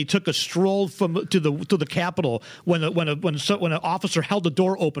because they took a stroll to the Capitol when an officer held the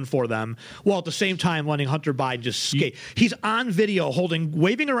door open for them, while at the same time letting Hunter Biden just skate. He's on video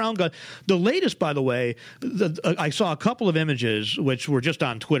waving around gun. The latest, by the way, I saw a couple of images which were just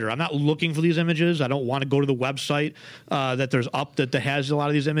on Twitter. I'm not looking for these images. I don't want to go to the website that there's up that has a lot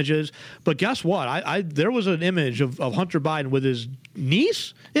of these images. But guess what? There was an image of Hunter Biden with his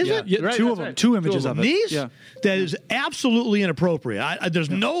niece. Is it? Yeah, right, two of them. Right. Two images of it. Niece? Yeah. That is absolutely inappropriate. There's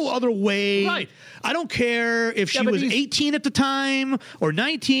no other way. Right. I don't care if she was 18 at the time or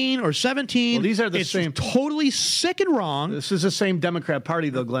 19 or 17. Well, these are the same. Totally sick and wrong. This is the same Democrat Party,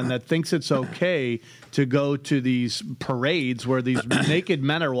 though, Glenn, that thinks it's okay to go to these parades where these naked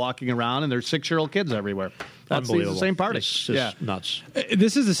men are walking around and there's 6-year-old kids everywhere. That's the same party. It's just nuts.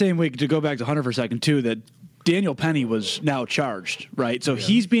 This is the same week, to go back to Hunter for a second, too, that Daniel Penny was now charged, right? So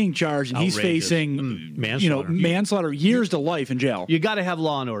he's being charged, and he's facing manslaughter, years to life in jail. You got to have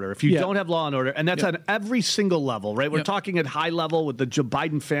law and order. If you don't have law and order, and that's on every single level, right? We're talking at high level with the Joe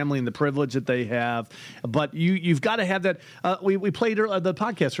Biden family and the privilege that they have, but you've got to have that. We played the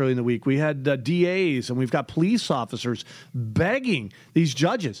podcast early in the week. We had DAs and we've got police officers begging these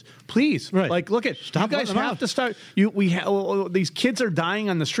judges, please, look at you guys have to start. These kids are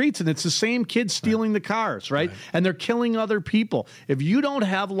dying on the streets, and it's the same kids stealing the cars. Right? And they're killing other people. If you don't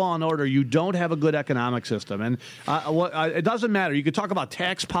have law and order, you don't have a good economic system. And it doesn't matter. You can talk about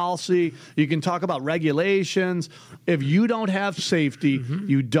tax policy. You can talk about regulations. If you don't have safety,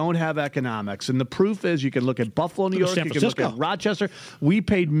 you don't have economics. And the proof is you can look at Buffalo, New York. You can look at Rochester. We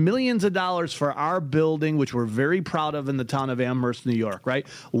paid millions of dollars for our building, which we're very proud of in the town of Amherst, New York. Right?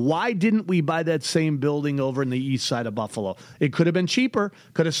 Why didn't we buy that same building over in the east side of Buffalo? It could have been cheaper.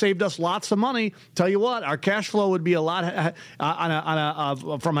 Could have saved us lots of money. Tell you what, our cash flow would be a lot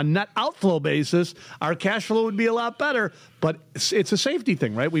from a net outflow basis. Our cash flow would be a lot better. But it's a safety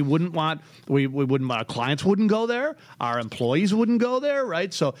thing, right? We wouldn't want our clients wouldn't go there. Our employees wouldn't go there,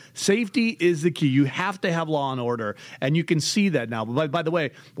 right? So safety is the key. You have to have law and order, and you can see that now. But by the way,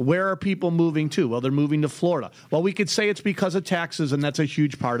 where are people moving to? Well, they're moving to Florida. Well, we could say it's because of taxes, and that's a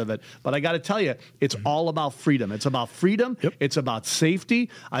huge part of it. But I got to tell you, it's all about freedom. It's about freedom. Yep. It's about safety.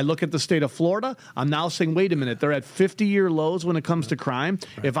 I look at the state of Florida. I'm now saying, wait a minute, they're at 50-year lows when it comes to crime.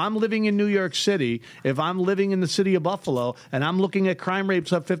 Right. If I'm living in New York City, if I'm living in the city of Buffalo, and I'm looking at crime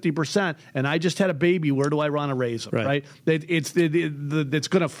rates up 50%, and I just had a baby, where do I want to raise them, right? It's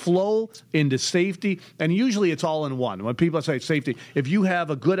going to flow into safety, and usually it's all in one. When people say safety, if you have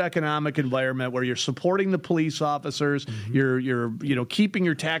a good economic environment where you're supporting the police officers, you're keeping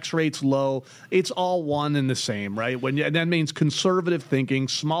your tax rates low, it's all one and the same, right? And that means conservative thinking,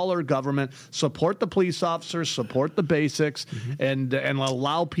 smaller government, support the police officers, support the basics, and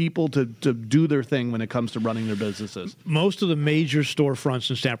allow people to do their thing when it comes to running their businesses. Most of the major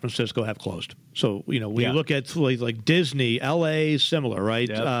storefronts in San Francisco have closed. So, when you look at like Disney, LA, similar, right?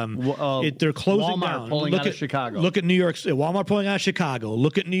 Yep. They're closing Walmart down. Pulling out of Chicago. Look at New York City. Walmart pulling out of Chicago.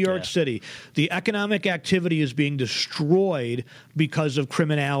 Look at New York City. The economic activity is being destroyed because of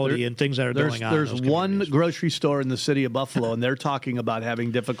criminality and things that are going on. There's one grocery store in the city of Buffalo, and they're talking about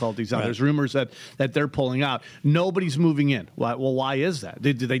having difficulties. Now, there's rumors that they're pulling out. Nobody's moving in. Well, why is that?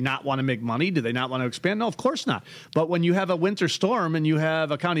 Do they not want to make money? Do they not want to expand? No, of course not. But when you have a winter storm and you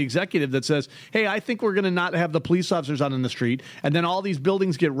have a county executive that says, hey, I think we're going to not have the police officers out in the street, and then all these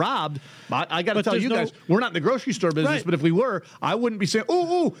buildings get robbed, I got to tell you guys, we're not in the grocery store business, but if we were, I wouldn't be saying,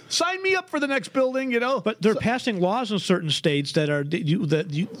 sign me up for the next building, But they're passing laws in certain states that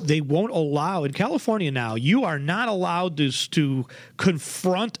they won't allow. In California now, you are not allowed to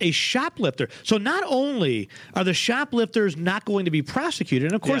confront a shoplifter. So not only are the shoplifters not going to be prosecuted,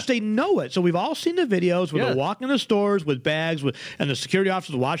 and of course they know it. So we've all seen the videos where they're walking in the stores with bags, and the security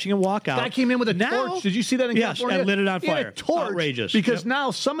officers watching them walk out. Guy came in with a torch. Did you see that in California? Yes, and lit it on fire. Torch. Outrageous. Because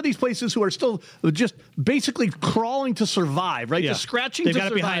now some of these places who are still just basically crawling to survive, right? Just scratching to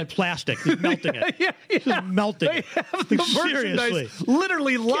survive. They've got it behind plastic, melting it. Just melting it. They have the merchandise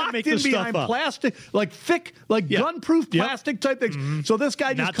literally locked in behind plastic, like thick, like gun-proof plastic type things. So this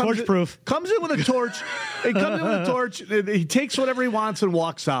guy just comes in with a torch. He comes in with a torch. He takes whatever he wants and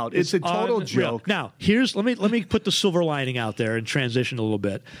walks out. It's a total joke. Now, let me put the silver lining out there and transition a little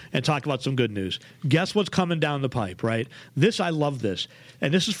bit and talk about some good news. Guess what's coming down the pipe, right? I love this.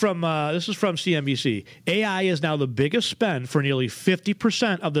 And this is from CNBC. AI is now the biggest spend for nearly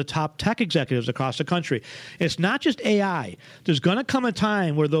 50% of the top tech executives across the country. It's not just AI. There's going to come a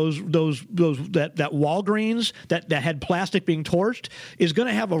time where that Walgreens that had plastic being torched is going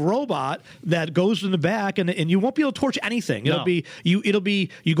to have a robot that goes in the back, and you won't be able to torch anything. It'll be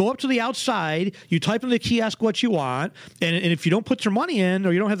you go up to the outside, you type in the kiosk what you want, and if you don't put your money in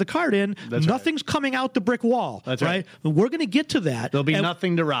or you don't have the card in, nothing's coming out the brick wall. That's right. We're going to get to that. There'll be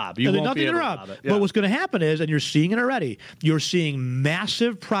nothing to rob. You won't be able to rob it. Yeah. But what's going to happen is, and you're seeing it already, you're seeing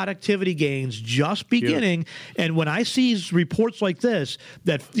massive productivity gains just beginning. And when I see reports like this,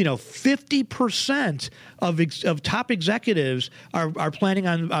 that 50% of top executives are planning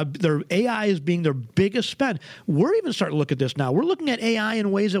on their AI as being their biggest spend. We're even starting to look at this now. We're looking at AI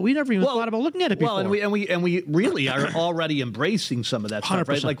in ways that we never even thought about looking at it before. Well, and we really are already embracing some of that stuff,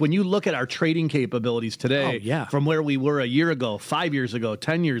 right? Like when you look at our trading capabilities today, from where we were a year ago, 5 years ago,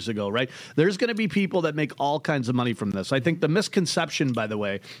 10 years ago, right? There's going to be people that make all kinds of money from this. I think the misconception, by the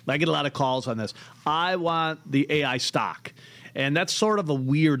way, I get a lot of calls on this. I want the AI stock. And that's sort of a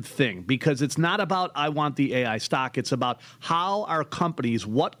weird thing because it's not about I want the AI stock. It's about how our companies,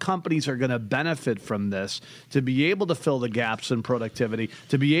 what companies are going to benefit from this to be able to fill the gaps in productivity,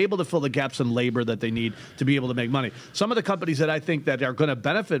 to be able to fill the gaps in labor that they need to be able to make money. Some of the companies that I think that are going to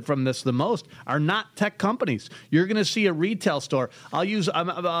benefit from this the most are not tech companies. You're going to see a retail store. I'm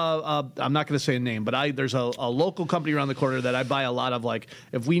not going to say a name, but there's a local company around the corner that I buy a lot of. Like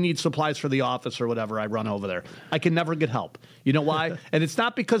if we need supplies for the office or whatever, I run over there. I can never get help. You know why? And it's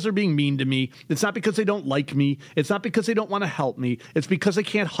not because they're being mean to me. It's not because they don't like me. It's not because they don't want to help me. It's because they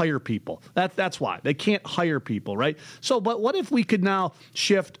can't hire people. That's why. They can't hire people, right? So, but what if we could now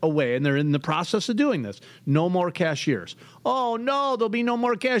shift away, and they're in the process of doing this, no more cashiers. Oh, no, there'll be no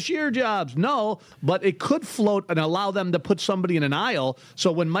more cashier jobs. No, but it could float and allow them to put somebody in an aisle.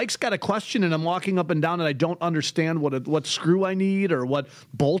 So when Mike's got a question and I'm walking up and down and I don't understand what screw I need or what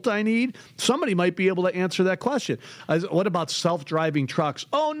bolt I need, somebody might be able to answer that question. What about self-driving trucks?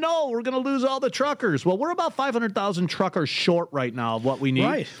 Oh, no, we're going to lose all the truckers. Well, we're about 500,000 truckers short right now of what we need.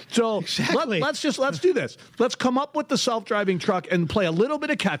 Right. So exactly. let's do this. Let's come up with the self-driving truck and play a little bit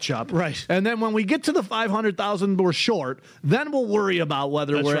of catch-up. Right. And then when we get to the 500,000 we're short, then we'll worry about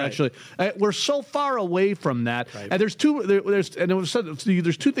whether actually we're so far away from that. Right. And there's two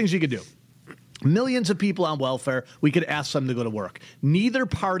things you could do. Millions of people on welfare, we could ask them to go to work. Neither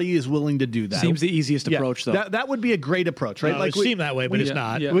party is willing to do that. Seems the easiest approach, though. That would be a great approach, right? No, it seems that way, but it's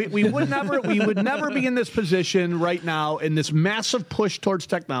not. Yeah. We would never be in this position right now in this massive push towards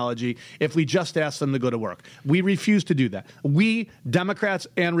technology if we just asked them to go to work. We refuse to do that. We, Democrats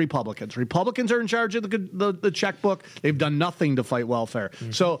and Republicans. Republicans are in charge of the checkbook. They've done nothing to fight welfare.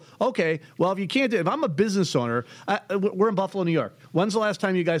 Mm-hmm. So, okay, well, if I'm a business owner, we're in Buffalo, New York. When's the last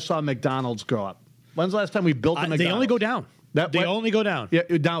time you guys saw McDonald's grow up? When's the last time we built a McDonald's? They only go down. They only go down. Yeah.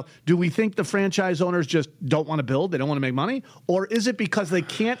 Now, do we think the franchise owners just don't want to build? They don't want to make money? Or is it because they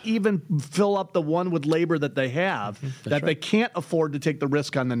can't even fill up the one with labor that they have they can't afford to take the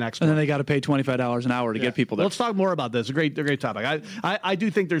risk on the next one? And then they got to pay $25 an hour to get people there. Let's talk more about this. A great topic. I do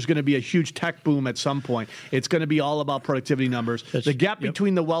think there's going to be a huge tech boom at some point. It's going to be all about productivity numbers. The gap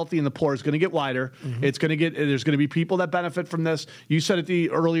between the wealthy and the poor is going to get wider. Mm-hmm. There's going to be people that benefit from this. You said it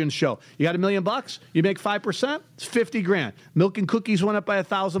earlier in the show. You got $1 million, you make 5%, it's $50,000. Milk and cookies went up by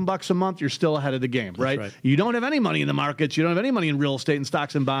 $1,000 a month. You're still ahead of the game, right? You don't have any money in the markets. You don't have any money in real estate and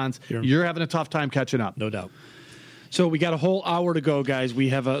stocks and bonds. You're having a tough time catching up. No doubt. So we got a whole hour to go, guys. We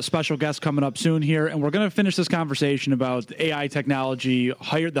have a special guest coming up soon here, and we're going to finish this conversation about AI technology,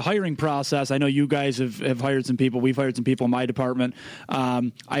 the hiring process. I know you guys have hired some people. We've hired some people in my department.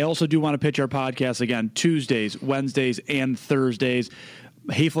 I also do want to pitch our podcast again, Tuesdays, Wednesdays, and Thursdays.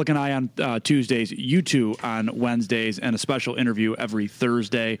 Hayflick and I on Tuesdays, you two on Wednesdays, and a special interview every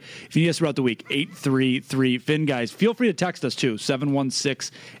Thursday. If you need us throughout the week, 833-FIN, guys. Feel free to text us, too,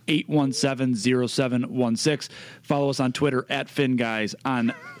 716-817-0716. Follow us on Twitter, @FinGuys,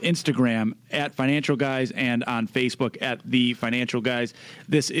 on Instagram, @FinancialGuys, and on Facebook, @TheFinancialGuys.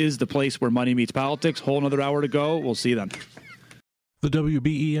 This is the place where money meets politics. Whole another hour to go. We'll see you then. The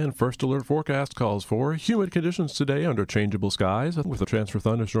WBEN First Alert forecast calls for humid conditions today under changeable skies, with a chance for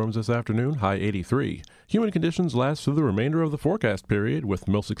thunderstorms this afternoon, high 83. Humid conditions last through the remainder of the forecast period, with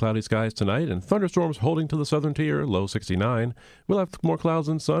mostly cloudy skies tonight and thunderstorms holding to the southern tier, low 69. We'll have more clouds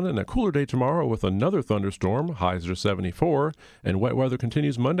than sun and a cooler day tomorrow with another thunderstorm, highs are 74. And wet weather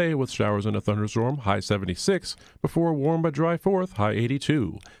continues Monday with showers and a thunderstorm, high 76, before a warm but dry 4th, high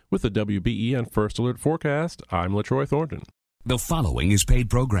 82. With the WBEN First Alert forecast, I'm LaTroy Thornton. The following is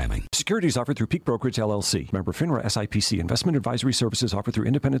paid programming. Securities offered through Peak Brokerage, LLC. Member FINRA SIPC. Investment advisory services offered through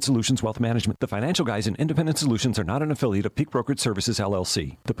Independent Solutions Wealth Management. The financial guys in Independent Solutions are not an affiliate of Peak Brokerage Services,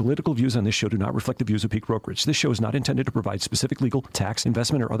 LLC. The political views on this show do not reflect the views of Peak Brokerage. This show is not intended to provide specific legal, tax,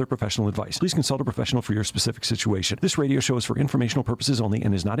 investment, or other professional advice. Please consult a professional for your specific situation. This radio show is for informational purposes only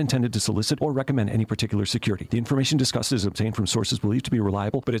and is not intended to solicit or recommend any particular security. The information discussed is obtained from sources believed to be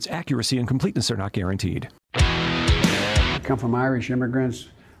reliable, but its accuracy and completeness are not guaranteed. Come from Irish immigrants,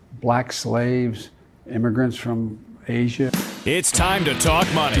 black slaves, immigrants from Asia. It's time to talk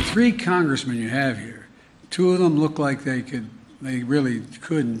money. The three congressmen you have here, two of them look like they really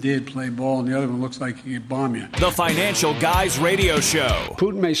could and did play ball, and the other one looks like he could bomb you. The Financial Guys Radio Show.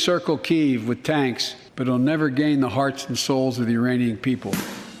 Putin may circle Kyiv with tanks, but he'll never gain the hearts and souls of the Iranian people.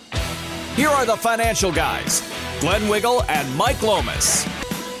 Here are the Financial Guys, Glenn Wiggle and Mike Lomas.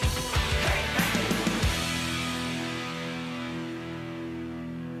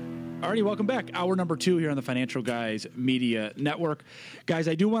 Alrighty, welcome back. Hour number 2 here on the Financial Guys Media Network. Guys,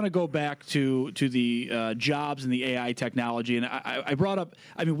 I do want to go back to the jobs and the AI technology. And I brought up,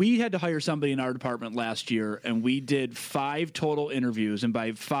 we had to hire somebody in our department last year, and we did 5 total interviews. And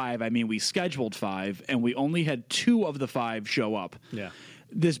by 5, I mean we scheduled 5, and we only had 2 of the 5 show up. Yeah.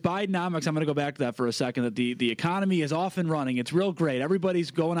 This Bidenomics, I'm going to go back to that for a second, that the economy is off and running. It's real great. Everybody's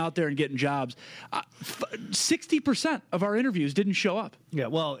going out there and getting jobs. 60% of our interviews didn't show up. Yeah,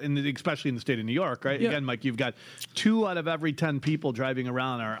 well, especially in the state of New York, right? Yeah. Again, Mike, you've got 2 out of every 10 people driving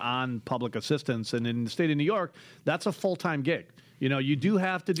around are on public assistance. And in the state of New York, that's a full-time gig. You know, you do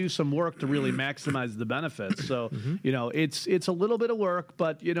have to do some work to really maximize the benefits. So, you know, it's a little bit of work,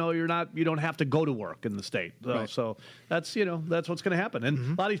 but you don't have to go to work in the state. So, right. So that's what's going to happen. And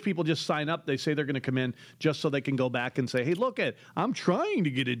a lot of these people just sign up. They say they're going to come in just so they can go back and say, hey, look, I'm trying to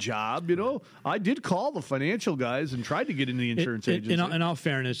get a job. You know, I did call the Financial Guys and tried to get into the insurance agency. In all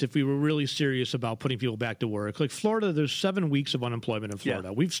fairness, if we were really serious about putting people back to work, like Florida, there's 7 weeks of unemployment in Florida.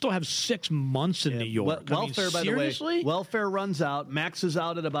 Yeah. We still have 6 months in New York. Welfare, by seriously? the way, welfare runs out. Maxes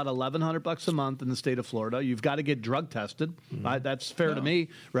out at about $1,100 a month in the state of Florida. You've got to get drug tested. That's fair to me,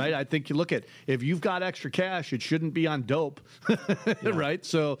 right? I think you look at, if you've got extra cash, it shouldn't be on dope, right?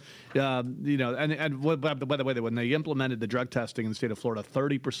 So, you know, and by the way, when they implemented the drug testing in the state of Florida,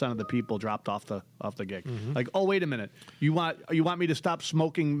 30% of the people dropped off the gig. Like, oh, wait a minute, you want me to stop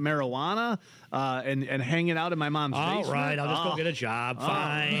smoking marijuana and hanging out in my mom's basement? All right, I'll just go get a job.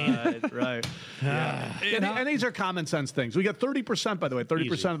 Fine. Right. Yeah. And these are common sense things. We got 30%, by the way.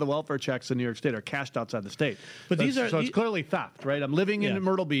 30% of the welfare checks in New York State are cashed outside the state. But it's clearly theft, right? I'm living in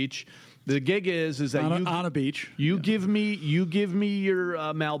Myrtle Beach. The gig is that on a beach. You give me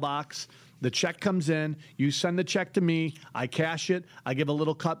your mailbox. The check comes in, you send the check to me, I cash it, I give a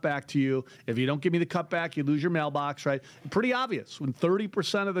little cut back to you. If you don't give me the cut back, you lose your mailbox, right? Pretty obvious. When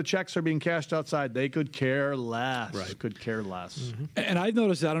 30% of the checks are being cashed outside, they could care less. Right. Could care less. And I've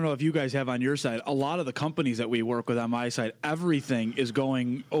noticed, I don't know if you guys have on your side, a lot of the companies that we work with on my side, everything is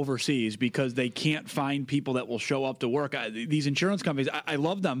going overseas because they can't find people that will show up to work. These insurance companies, I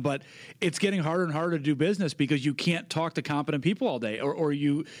love them, but it's getting harder and harder to do business because you can't talk to competent people all day, or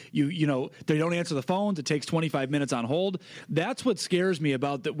you know, they don't answer the phones. It takes 25 minutes on hold. That's what scares me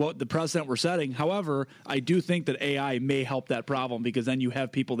about what the precedent we're setting. However, I do think that AI may help that problem because then you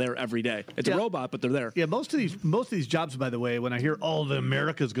have people there every day. It's a robot, but they're there. Yeah, most of these jobs, by the way, when I hear, the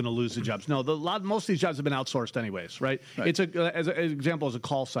America's going to lose the jobs. No, most of these jobs have been outsourced anyways, right? It's as an example, as a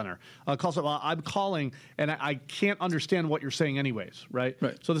call center. I'm calling and I can't understand what you're saying anyways, right?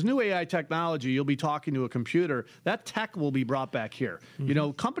 So this new AI technology, you'll be talking to a computer. That tech will be brought back here. You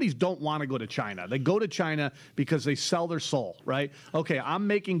know, companies don't want to go to China. They go to China because they sell their soul, right? Okay, I'm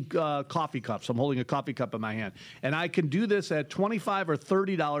making coffee cups. I'm holding a coffee cup in my hand. And I can do this at $25 or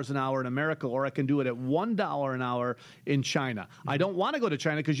 $30 an hour in America, or I can do it at $1 an hour in China. I don't want to go to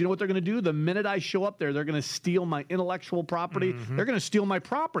China because you know what they're going to do? The minute I show up there, they're going to steal my intellectual property. They're going to steal my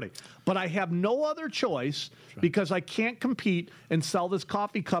property. But I have no other choice because I can't compete and sell this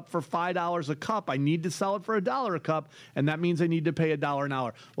coffee cup for $5 a cup. I need to sell it for $1 a cup, and that means I need to pay $1 an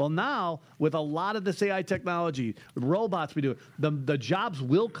hour. Well, now now, with a lot of this AI technology, robots we do, the jobs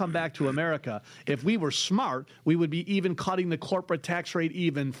will come back to America. If we were smart, we would be even cutting the corporate tax rate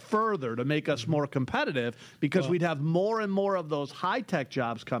even further to make us more competitive, because we'd have more and more of those high-tech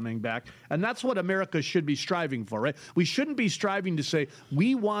jobs coming back. And that's what America should be striving for, right? We shouldn't be striving to say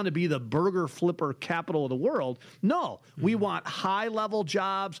we want to be the burger flipper capital of the world. No, we want high-level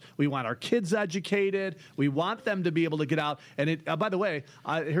jobs. We want our kids educated. We want them to be able to get out. And by the way,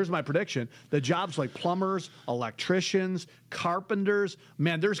 here's my prediction. The jobs like plumbers, electricians, carpenters,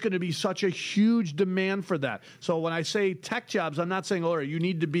 man, there's going to be such a huge demand for that. So when I say tech jobs, I'm not saying, you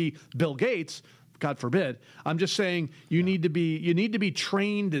need to be Bill Gates. God forbid. I'm just saying you need to be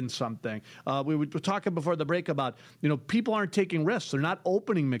trained in something. We were talking before the break about, people aren't taking risks. They're not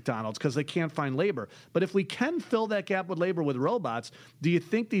opening McDonald's because they can't find labor. But if we can fill that gap with labor with robots, do you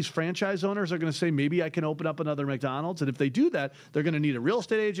think these franchise owners are going to say, maybe I can open up another McDonald's? And if they do that, they're going to need a real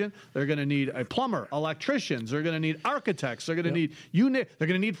estate agent. They're going to need a plumber, electricians. They're going to need architects. They're going to need they're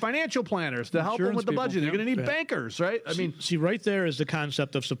going to need financial planners to help them with the budget. They're going to need bankers, right? See, right there is the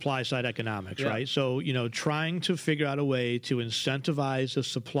concept of supply side economics, right? So, trying to figure out a way to incentivize the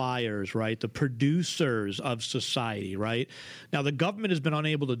suppliers, right, the producers of society, right? Now, the government has been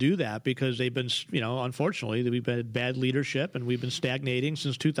unable to do that because they've been, unfortunately, we've had bad leadership and we've been stagnating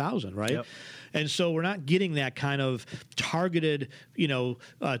since 2000, right? Yep. And so we're not getting that kind of targeted,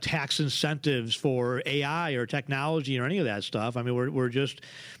 tax incentives for AI or technology or any of that stuff. I mean, we're just,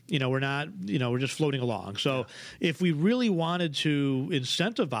 we're just floating along. So if we really wanted to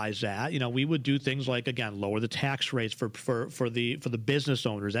incentivize that, we would do things like, again, lower the tax rates for the business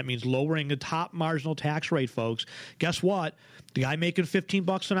owners. That means lowering the top marginal tax rate, folks. Guess what? The guy making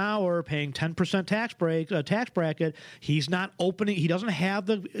 $15 an hour, paying 10% tax bracket, he's not opening. He doesn't have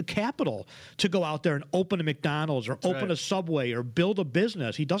the capital to go out there and open a McDonald's or open a Subway or build a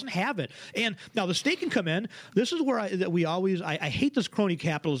business. He doesn't have it. And now the state can come in. This is where I hate this crony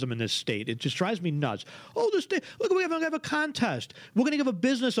capitalism in this state. It just drives me nuts. Oh, the state, look, we have a contest. We're going to give a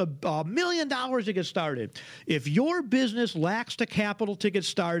business $1 million to get started. If your business lacks the capital to get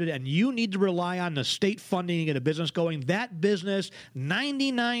started and you need to rely on the state funding to get a business going, that business,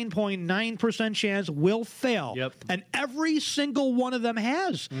 99.9% chance will fail. Yep. And every single one of them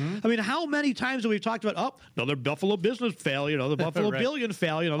has. Mm-hmm. I mean, how many times have we talked about, another Buffalo business fail, the Buffalo Billion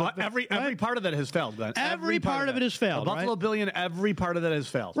fail, every part of that has failed, Glenn. Every part of it has failed. The Buffalo Billion, every part of that has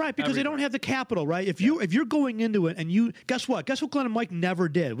failed. Right, because they don't have the capital, right? If you're going into it and guess what? Guess what Glenn and Mike never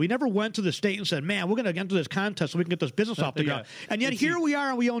did? We never went to the state and said, man, we're going to get into this contest so we can get this business off the ground. And yet here we are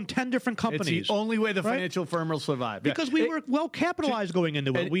and we own 10 different companies. It's the only way the financial firm will survive. Because we were well capitalized going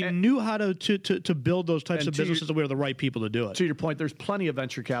into it. We knew how to build those types of businesses, and we were the right people to do it. To your point, there's plenty of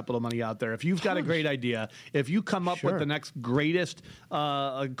venture capital money out there. If you've got a great idea, if you come up with the next greatest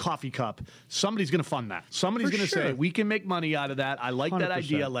coffee cup, somebody's going to fund that. Somebody's going to say, we can make money out of that. I like 100%. That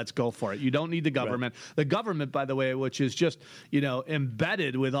idea. Let's go for it. You don't need the government. Right. The government, by the way, which is just,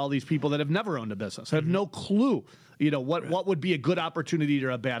 embedded with all these people that have never owned a business, have no clue, what would be a good opportunity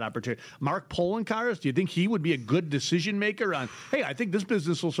or a bad opportunity. Mark Poloncarz, do you think he would be a good decision maker on, hey, I think this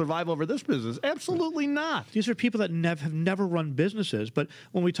business will survive over this business? Absolutely not. These are people that have never run businesses. But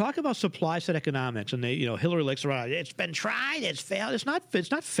when we talk about supply side economics, and Hillary likes to run, it's been tried, it's failed. It's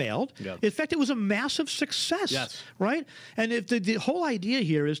not failed. Yep. In fact, it was a massive success. Yes. Right? And if the whole idea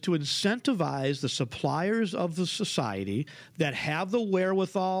here is to incentivize the suppliers of the society that have the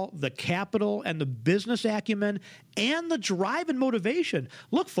wherewithal, the capital, and the business acumen, and the drive and motivation.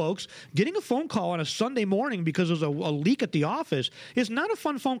 Look, folks, getting a phone call on a Sunday morning because there's a leak at the office is not a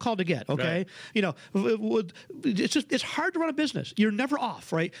fun phone call to get, okay? Right. It's hard to run a business. You're never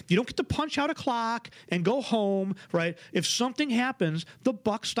off, right? You don't get to punch out a clock and go home, right? If something happens, the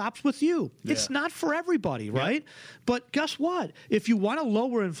buck stops with you. Yeah. It's not for everybody, right? But guess what? If you want to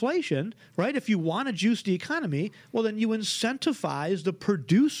lower inflation, right? If you want to juice the economy, well, then you incentivize the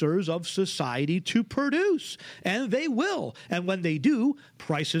producers of society to produce. And they will. And when they do,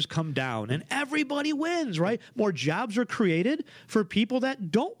 prices come down and everybody wins, right? More jobs are created for people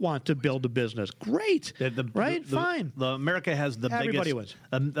that don't want to build a business. Great. Fine. America has the everybody biggest.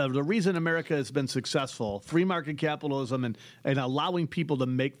 Wins. The reason America has been successful, free market capitalism and allowing people to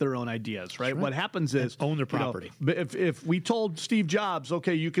make their own ideas, right? What happens is and own their property. If we told Steve Jobs,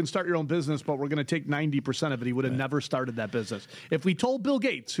 okay, you can start your own business, but we're going to take 90% of it, he would have never started that business. If we told Bill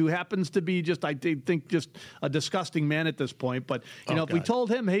Gates, who happens to be just, I think, just a disgusting disgusting man at this point. But, if we told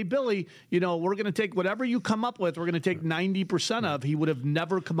him, hey, Billy, we're going to take whatever you come up with, we're going to take 90% of, he would have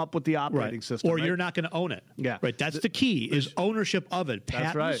never come up with the operating system. Or you're not going to own it. Yeah. Right. That's the key, is ownership of it.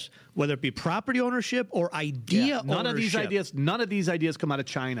 Patents, that's right. Whether it be property ownership or idea ownership. None of these ideas come out of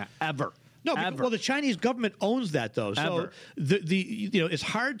China, ever. No, well, the Chinese government owns that, though. So it's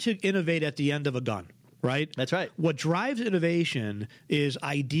hard to innovate at the end of a gun. Right? That's right. What drives innovation is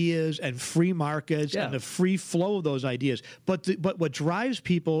ideas and free markets and the free flow of those ideas. But what drives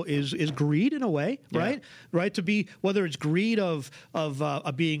people is greed in a way, right? Right? To be, whether it's greed of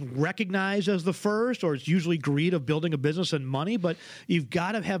being recognized as the first, or it's usually greed of building a business and money. But you've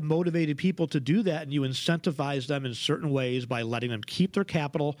got to have motivated people to do that, and you incentivize them in certain ways by letting them keep their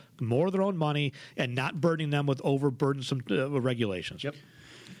capital, more of their own money, and not burdening them with overburdensome regulations. Yep.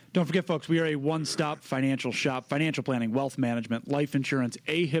 Don't forget, folks, we are a one-stop financial shop, financial planning, wealth management, life insurance,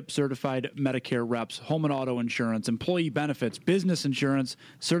 AHIP-certified Medicare reps, home and auto insurance, employee benefits, business insurance,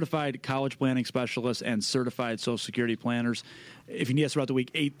 certified college planning specialists, and certified Social Security planners. If you need us throughout the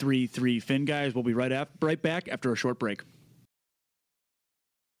week, 833-FIN, guys. We'll be right back after a short break.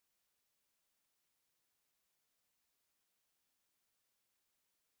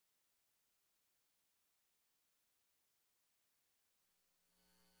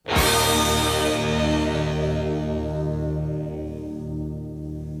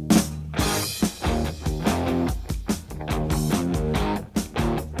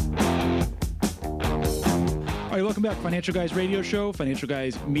 All right, welcome back. Financial Guys Radio Show, Financial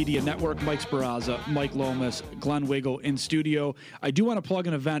Guys Media Network. Mike Speraza, Mike Lomas, Glenn Wiggle in studio. I do want to plug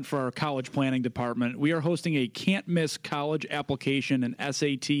an event for our college planning department. We are hosting a can't-miss college application and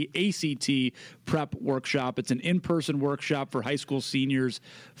SAT, ACT prep workshop. It's an in-person workshop for high school seniors,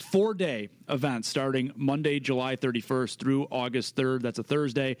 4-day event starting Monday, July 31st through August 3rd. That's a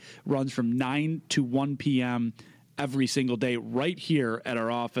Thursday. Runs from 9 to 1 p.m. every single day right here at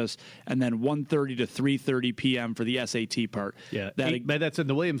our office, and then 1:30 to 3:30 p.m. for the SAT part. Yeah, that's in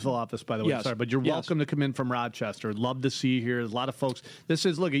the Williamsville office, by the way. Yes. Sorry, but you're welcome to come in from Rochester. Love to see you here. There's a lot of folks.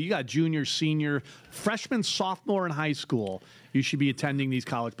 Look, you got junior, senior, freshman, sophomore in high school. You should be attending these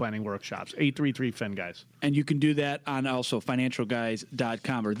college planning workshops. 833-FIN, guys. And you can do that on also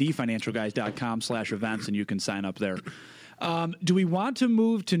financialguys.com or thefinancialguys.com/events, and you can sign up there. Do we want to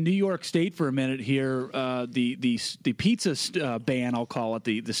move to New York State for a minute here? The pizza ban, I'll call it,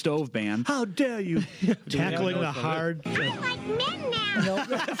 the stove ban. How dare you? Tackling the hard. I like men now. No,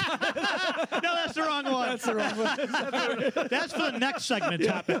 that's the wrong one. That's the wrong one. That's for the next segment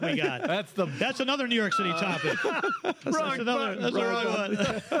topic we got. That's another New York City topic. That's the wrong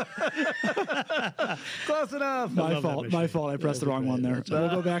one. Close enough. My fault. I pressed the wrong one there. So we'll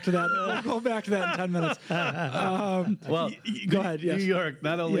go back to that. We'll go back to that in 10 minutes. Well, go ahead. Yes. New York.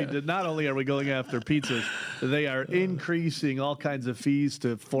 Not only are we going after pizzas, they are increasing all kinds of fees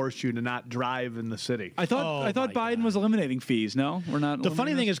to force you to not drive in the city. I thought Biden was eliminating fees. No, we're not. The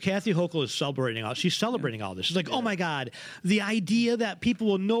funny thing is, Kathy Hochul is celebrating all. She's celebrating all this. She's like, "Oh my God, the idea that people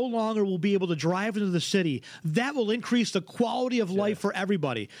will no longer will be able to drive into the city, that will increase the quality of life for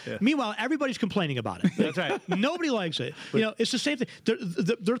everybody." Yeah. Meanwhile, everybody's complaining about it. That's right. Nobody likes it. It's the same thing.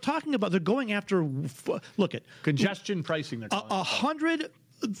 They're talking about. They're going after. Look at congestion pricing. They're calling 100.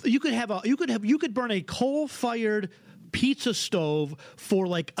 You could burn a coal-fired pizza stove for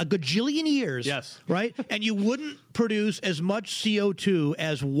like a gajillion years. Yes. Right? And you wouldn't produce as much CO2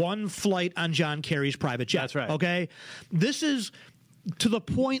 as one flight on John Kerry's private jet. That's right. Okay? This is to the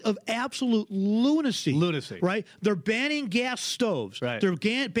point of absolute lunacy. Right? They're banning gas stoves. Right. They're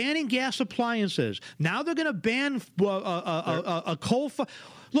banning gas appliances. Now they're going to ban a coal.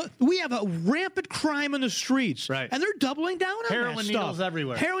 Look, we have a rampant crime in the streets, right? And they're doubling down on heroin that stuff. needles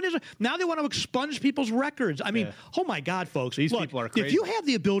everywhere. Heroin is now they want to expunge people's records. I mean, oh my God, folks! These people are crazy. If you have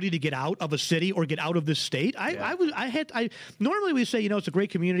the ability to get out of a city or get out of this state, normally we say, it's a great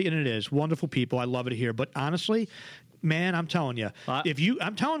community, and it is wonderful people. I love it here, but honestly. Man, I'm telling you,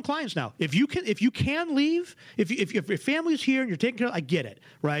 I'm telling clients now, if you can leave, if your family's here and you're taking care of, I get it,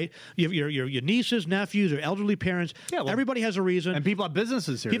 right? Your nieces, nephews, or elderly parents, everybody has a reason. And people have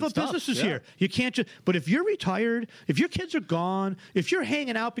businesses here. People have businesses here. You can't just, but if you're retired, if your kids are gone, if you're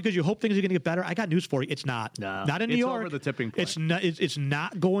hanging out because you hope things are going to get better, I got news for you. It's not. No. Not in New York. It's over the tipping point. It's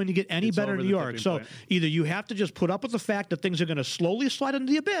not going to get any better in New York. So either you have to just put up with the fact that things are going to slowly slide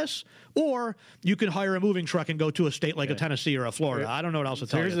into the abyss, or you can hire a moving truck and go to a state state like a Tennessee or a Florida. I don't know what else to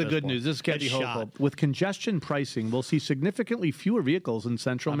tell you. Here's the good news. This is Kathy Hochul. With congestion pricing, we'll see significantly fewer vehicles in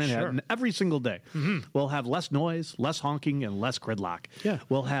central Manhattan every single day. Mm-hmm. We'll have less noise, less honking, and less gridlock. Yeah.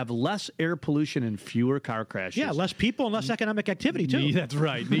 We'll have less air pollution and fewer car crashes. Yeah, less people and less economic activity, too. That's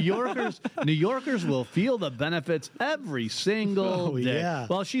right. New Yorkers will feel the benefits every single day. Yeah.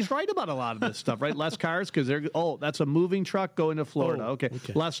 Well, she's right about a lot of this stuff, right? Less cars because that's a moving truck going to Florida. Okay.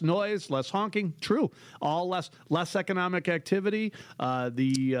 Less noise, less honking. True. All less economic activity.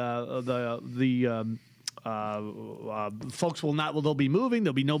 Folks they'll be moving.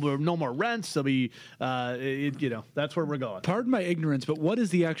 There'll be no more rents. There'll be, that's where we're going. Pardon my ignorance, but what is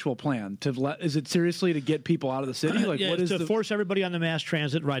the actual plan? Is it seriously to get people out of the city? Like, what is to force everybody on the mass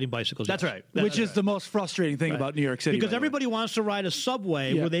transit riding bicycles? That's right. Which is the most frustrating thing about New York City. Because everybody wants to ride a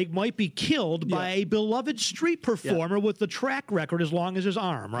subway where they might be killed by a beloved street performer with the track record as long as his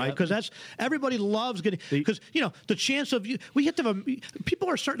arm, right? Because everybody loves getting, because, the chance of, we have to have people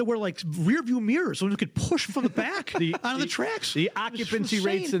are starting to wear like rear view mirrors so we could push from the back onto the tracks. The occupancy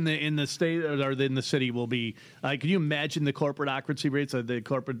rates in the state or in the city will be. Can you imagine the corporate occupancy rates of the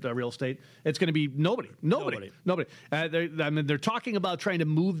corporate real estate? It's going to be nobody. They're talking about trying to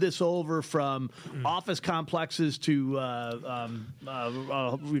move this over from office complexes to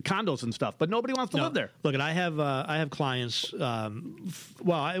condos and stuff, but nobody wants to live there. Look, I have clients. I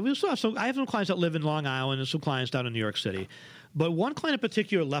have some clients that live in Long Island and some clients down in New York City. But one client in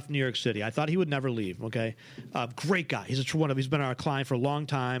particular left New York City. I thought he would never leave, okay? Great guy. He's been our client for a long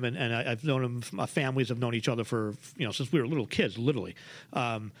time, and I've known him, my families have known each other for, since we were little kids, literally.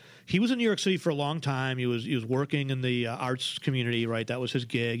 He was in New York City for a long time. He was working in the arts community, right? That was his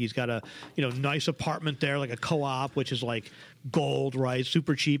gig. He's got a, nice apartment there, like a co-op, which is like gold, right?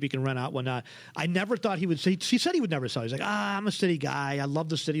 Super cheap. He can rent out, whatnot. I never thought he would say, he said he would never sell. He's like, I'm a city guy. I love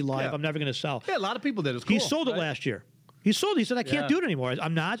the city life. I'm never going to sell. Yeah, a lot of people did. It's cool, he sold it last year. He sold. He said, "I can't do it anymore.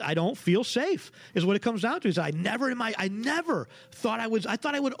 I don't feel safe." Is what it comes down to. He said, "I never thought I was. I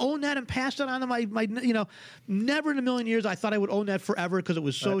thought I would own that and pass it on to my. Never in a million years. I thought I would own that forever because it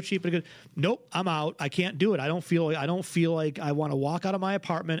was so cheap and good. Nope, I'm out. I can't do it. I don't feel like I want to walk out of my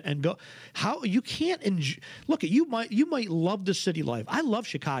apartment and go. How you can't look at you might love the city life. I love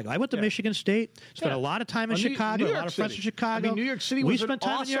Chicago. I went to Michigan State. Spent a lot of time in Chicago. A lot of friends in Chicago. New York City was an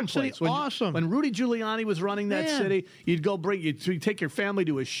awesome place. Awesome. When Rudy Giuliani was running that city. You'd take your family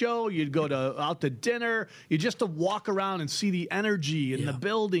to a show. You'd go out to dinner. You just to walk around and see the energy and the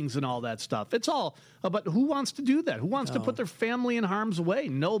buildings and all that stuff. It's all. But who wants to do that? Who wants to put their family in harm's way?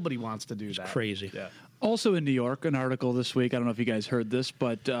 Nobody wants to do that. Crazy. Yeah. Also in New York, an article this week. I don't know if you guys heard this,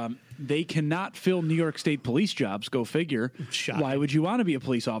 but they cannot fill New York State police jobs. Go figure. Shocking. Why would you want to be a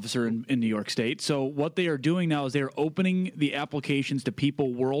police officer in New York State? So what they are doing now is they are opening the applications to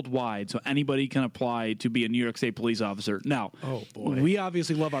people worldwide, so anybody can apply to be a New York State police officer. Now, we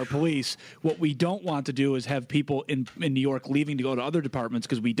obviously love our police. What we don't want to do is have people in New York leaving to go to other departments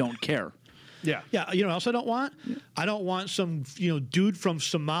because we don't care. Yeah. You know what else I don't want? I don't want some dude from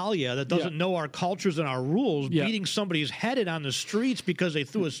Somalia that doesn't know our cultures and our rules beating somebody's head in on the streets because they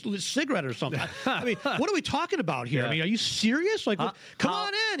threw a cigarette or something. I mean, what are we talking about here? I mean, are you serious? Like, come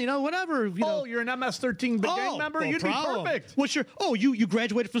on in, whatever. You're an MS-13 gang member? You'd be perfect. What's your? You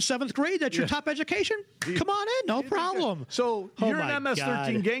graduated from 7th grade? That's your top education? Come on in, no problem. So you're an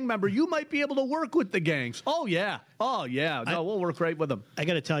MS-13 gang member. You might be able to work with the gangs. Oh yeah. No, we'll work right with them. I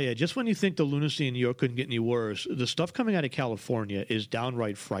got to tell you, just when you think the lunacy in New York couldn't get any worse, the stuff coming out of California is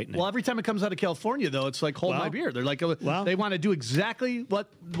downright frightening. Well, every time it comes out of California, though, it's like, hold my beer. They're like, they want to do exactly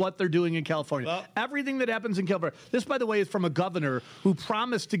what they're doing in California. Everything that happens in California. This, by the way, is from a governor who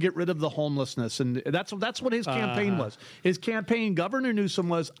promised to get rid of the homelessness, and that's what his campaign was. His campaign, Governor Newsom,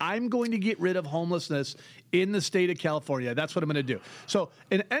 was, I'm going to get rid of homelessness in the state of California. That's what I'm going to do. So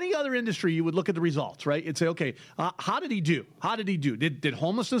in any other industry, you would look at the results, right? You'd say, okay, how did he do? Did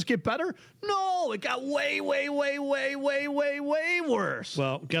homelessness get better? No, it got way, way, way, way, way, way, way worse.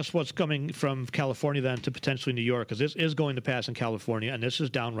 Well, guess what's coming from California then to potentially New York? Because this is going to pass in California, and this is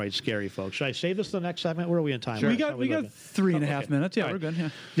downright scary, folks. Should I save this to the next segment? Where are we in time? Sure. We got 3.5 minutes. Yeah, we're good. Yeah.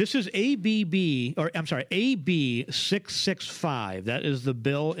 This is AB 665. That is the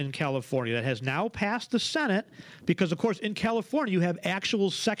bill in California that has now passed the Senate because, of course, in California you have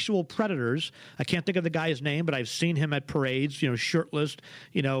actual sexual predators. I can't think of the guy's name, but I've seen him at parades, shirtless,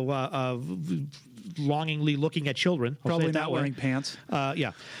 longingly looking at children. Probably not wearing pants.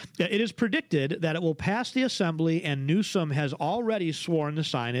 Yeah. It is predicted that it will pass the Assembly, and Newsom has already sworn to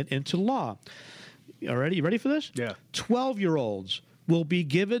sign it into law. You ready for this? Yeah. 12-year-olds will be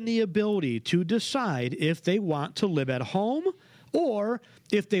given the ability to decide if they want to live at home or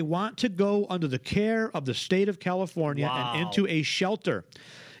if they want to go under the care of the state of California and into a shelter.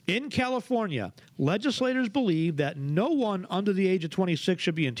 In California, legislators believe that no one under the age of 26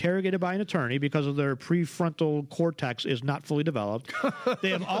 should be interrogated by an attorney because of their prefrontal cortex is not fully developed. They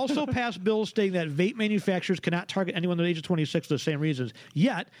have also passed bills stating that vape manufacturers cannot target anyone under the age of 26 for the same reasons.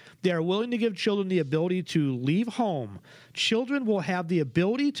 Yet, they are willing to give children the ability to leave home. Children will have the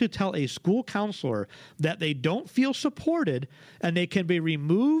ability to tell a school counselor that they don't feel supported, and they can be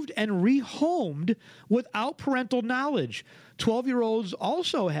removed and rehomed without parental knowledge. 12-year-olds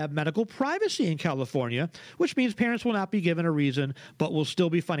also have medical privacy in California, which means parents will not be given a reason but will still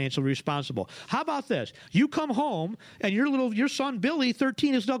be financially responsible. How about this? You come home and your son Billy,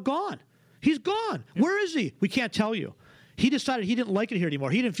 13, is now gone. He's gone. Yeah. Where is he? We can't tell you. He decided he didn't like it here anymore.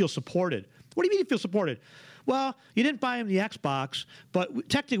 He didn't feel supported. What do you mean he feels supported? Well, you didn't buy him the Xbox, but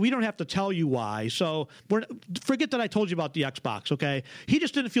technically we don't have to tell you why. So forget that I told you about the Xbox, okay? He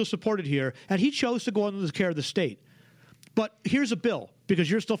just didn't feel supported here, and he chose to go under the care of the state. But here's a bill, because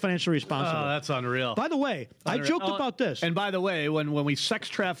you're still financially responsible. Oh, that's unreal. By the way, I joked about this. And by the way, when we sex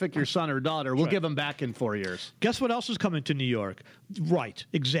traffic your son or daughter, we'll give them back in 4 years. Guess what else is coming to New York? Right,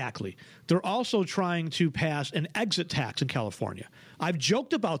 exactly. They're also trying to pass an exit tax in California. I've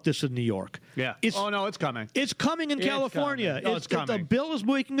joked about this in New York. Yeah. It's coming. It's coming in California. It's coming. The bill is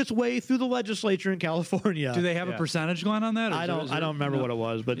making its way through the legislature in California. Do they have a percentage going on that? I don't remember what it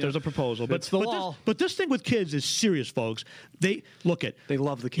was, but there's a proposal. It's the law. But this thing with kids is serious, folks. They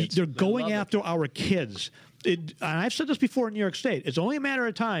love the kids. They're going after our kids. And I've said this before in New York State. It's only a matter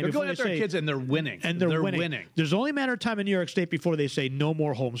of time. They're going after our kids, and they're winning. And they're winning. There's only a matter of time in New York State before they say no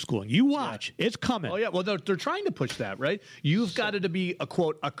more homeschooling. You watch. Yeah. It's coming. Oh, yeah. Well, they're trying to push that, right? You've got to be a,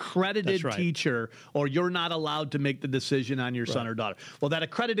 quote, accredited teacher, or you're not allowed to make the decision on your son or daughter. Well, that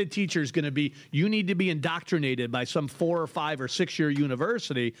accredited teacher is going to be, you need to be indoctrinated by some 4 or 5 or 6 year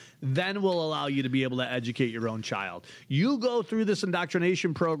university, then we'll allow you to be able to educate your own child. You go through this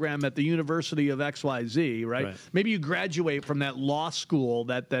indoctrination program at the University of XYZ, right? Maybe you graduate from that law school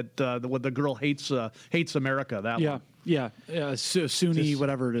that the girl hates America. That one. Yeah, SUNY,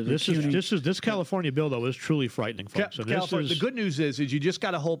 whatever it is. This California bill, though, is truly frightening, folks. The good news is you just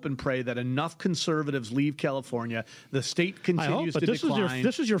got to hope and pray that enough conservatives leave California. The state continues to decline.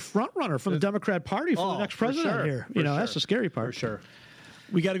 This is your front runner for the Democrat Party for the next president here. That's the scary part. For sure.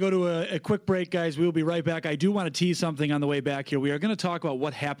 We got to go to a quick break, guys. We will be right back. I do want to tease something on the way back here. We are going to talk about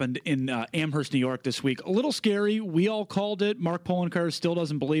what happened in Amherst, New York this week. A little scary. We all called it. Mark Poloncarz still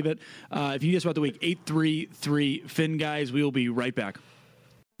doesn't believe it. If you guess about the week, 833-FIN, guys. We will be right back.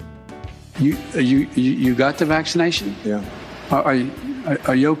 You got the vaccination? Yeah. Are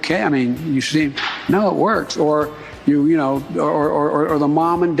you okay? I mean, you seem, no, it works. Or or the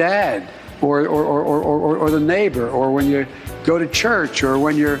mom and dad, or the neighbor, or when you go to church, or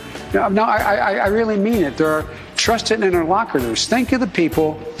when you're, I really mean it. There are trusted interlocutors. Think of the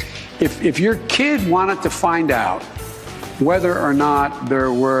people. If your kid wanted to find out whether or not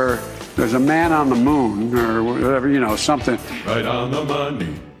there's a man on the moon, or whatever, something. Right on the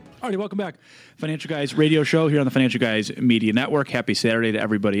money. All right, welcome back. Financial Guys radio show here on the Financial Guys Media Network. Happy Saturday to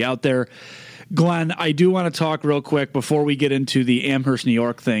everybody out there. Glenn, I do want to talk real quick before we get into the Amherst, New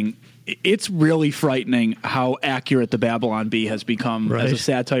York thing. It's really frightening how accurate the Babylon Bee has become as a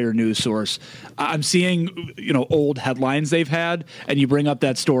satire news source. I'm seeing, old headlines they've had, and you bring up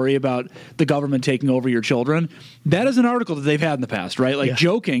that story about the government taking over your children. That is an article that they've had in the past, right?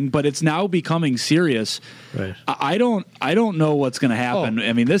 Joking, but it's now becoming serious. Right. I don't know what's going to happen.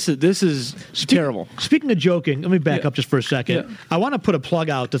 I mean, this is terrible. Speaking of joking, let me back up just for a second. Yeah. I want to put a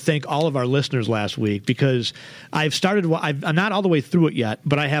plug out to thank all of our listeners last week, because I'm not all the way through it yet,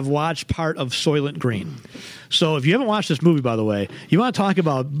 but I have watched part of Soylent Green. So if you haven't watched this movie, by the way, you want to talk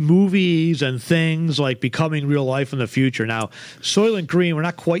about movies and things like becoming real life in the future. Now, Soylent Green, we're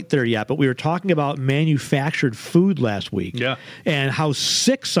not quite there yet, but we were talking about manufactured food last week and how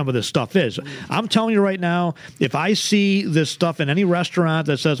sick some of this stuff is. I'm telling you right now, if I see this stuff in any restaurant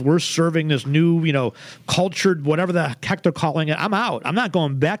that says we're serving this new, cultured, whatever the heck they're calling it, I'm out. I'm not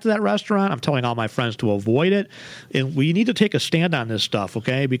going back to that restaurant. I'm telling all my friends to avoid it. And we need to take a stand on this stuff,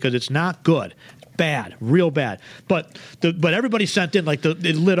 okay? Because it's not good. Bad, real bad. But everybody sent in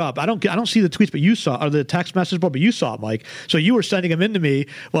it lit up. I don't see the tweets, but you saw, or the text message board, but you saw it, Mike. So you were sending them in to me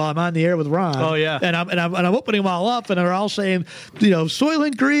while I'm on the air with Ron. Oh yeah. And I'm opening them all up, and they're all saying,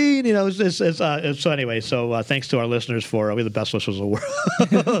 Soylent Green. So anyway, thanks to our listeners for we have the best listeners in the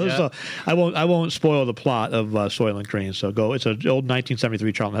world. So I won't spoil the plot of Soylent Green. So go. It's an old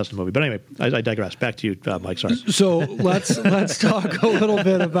 1973 Charlton Heston movie. But anyway, I digress. Back to you, Mike. Sorry. So let's talk a little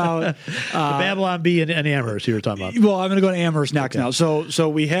bit about the Babylon Long Beach and Amherst you were talking about. Well, I'm going to go to Amherst next now. So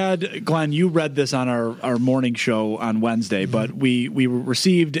we had, Glenn, you read this on our morning show on Wednesday, but we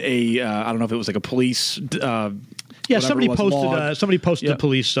received I don't know if it was like a police somebody posted the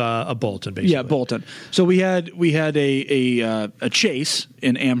police a bulletin, basically. Yeah, bulletin. So we had a chase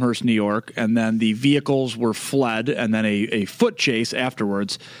in Amherst, New York, and then the vehicles were fled, and then a foot chase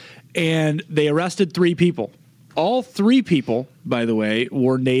afterwards, and they arrested 3 people. All 3 people, by the way,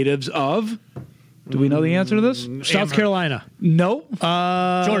 were natives of. Do we know the answer to this? South Carolina. No.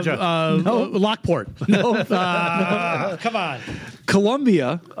 Georgia. No. Lockport. No. Come on.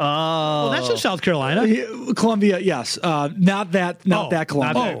 Columbia. Well, that's in South Carolina. Columbia, yes. Not that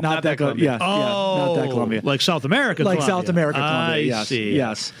Columbia. Not that Columbia. Not that Columbia. Like South America. Like Columbia. South America. Columbia. I Yes. see.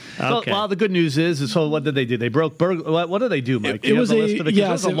 Yes. Okay. Well, the good news is so what did they do? They broke what did they do, Mike? It was it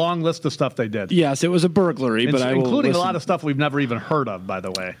was a long list of stuff they did. Yes, it was a burglary, but including a lot of stuff we've never even heard of, by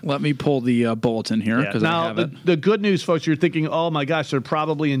the way. Let me pull the bulletin here because I have it. The good news, folks, you're thinking, oh my gosh, they're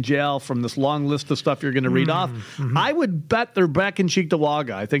probably in jail from this long list of stuff you're going to read off. Mm-hmm. I would bet they're back in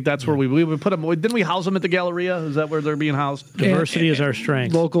Cheektowaga. I think that's where we would put them. Didn't we house them at the Galleria? Is that where they're being housed? Diversity is our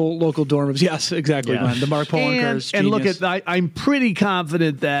strength. Local dorm rooms. Yes, exactly. Yeah. The Mark Pollenkers. And look I'm pretty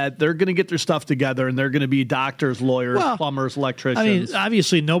confident that they're going to get their stuff together and they're going to be doctors, lawyers, plumbers, electricians. I mean,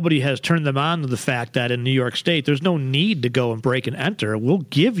 obviously nobody has turned them on to the fact that in New York State there's no need to go and break and enter. We'll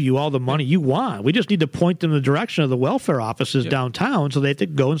give you all the money you want. We just need to point them in the direction of the welfare offices downtown so they have to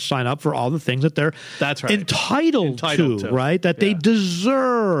go and sign up for all the things that they're entitled to, right? That they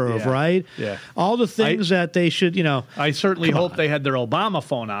deserve, right? Yeah. All the things that they should, I certainly hope they had their Obama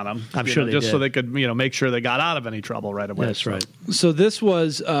phone on them. I'm sure they just did. so they could, make sure they got out of any trouble right away. That's right. So this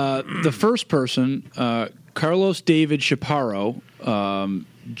was the first person, Carlos David Chaparro,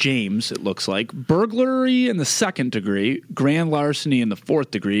 James, it looks like. Burglary in the 2nd degree, grand larceny in the 4th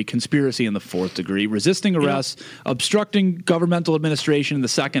degree, conspiracy in the 4th degree, resisting arrest, obstructing governmental administration in the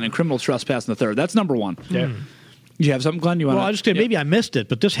 2nd, and criminal trespass in the 3rd. That's number 1. Yeah. You have something, Glenn? You want? Well, I just say maybe I missed it,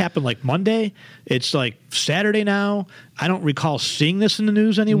 but this happened like Monday. It's like Saturday now. I don't recall seeing this in the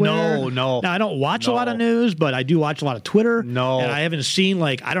news anywhere. No. Now I don't watch a lot of news, but I do watch a lot of Twitter. No, and I haven't seen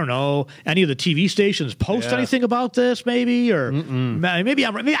any of the TV stations post anything about this. Maybe maybe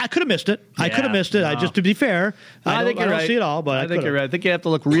I could have missed it. I could have missed it. No. Just to be fair, I think I don't see it all, but I think you're right. I think you have to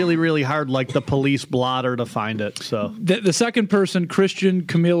look really, really hard, like the police blotter, to find it. So the second person, Christian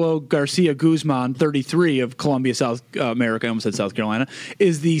Camilo Garcia Guzman, 33 of Columbia, South America. I almost said South Carolina.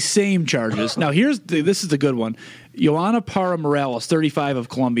 Is the same charges. Now this is the good one. Joanna Parra Morales, 35 of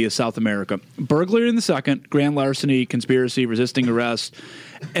Columbia, South America. Burglary in the 2nd, grand larceny, conspiracy, resisting arrest.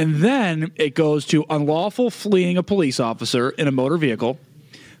 And then it goes to unlawful fleeing a police officer in a motor vehicle,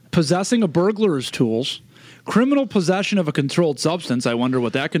 possessing a burglar's tools, criminal possession of a controlled substance. I wonder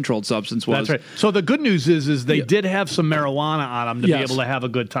what that controlled substance was. That's right. So the good news is they did have some marijuana on them to be able to have a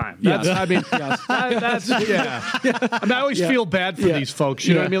good time. That's, I mean, I always feel bad for these folks.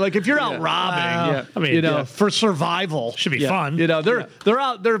 You know what I mean? Like if you're out robbing, for survival, should be fun. They're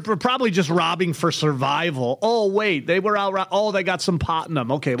out. They're probably just robbing for survival. Oh wait, they were out. They got some pot in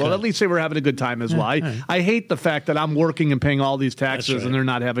them. Okay, well at least they were having a good time as well. I hate the fact that I'm working and paying all these taxes and they're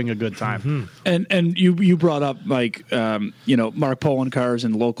not having a good time. Mm-hmm. And you brought up Mark Pollenkers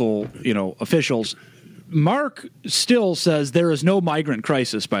and local officials. Mark still says there is no migrant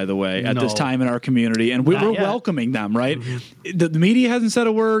crisis, by the way, at this time in our community, and we're welcoming them, right? Mm-hmm. The media hasn't said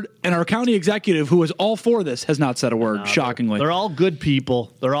a word, and our county executive, who is all for this, has not said a word, shockingly. They're all good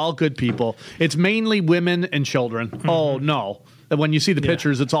people. It's mainly women and children. Mm-hmm. Oh, no. When you see the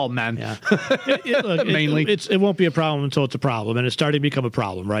pictures, it's all men. Yeah. Mainly. It won't be a problem until it's a problem, and it's starting to become a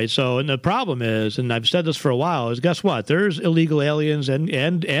problem, right? So, and the problem is, and I've said this for a while, is guess what? There's illegal aliens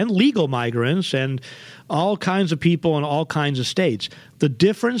and legal migrants and all kinds of people in all kinds of states. The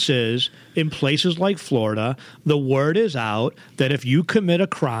difference is, in places like Florida, the word is out that if you commit a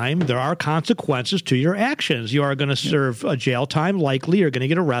crime, there are consequences to your actions. You are going to serve a jail time, likely. You're going to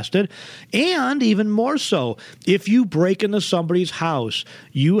get arrested. And even more so, if you break into somebody's house,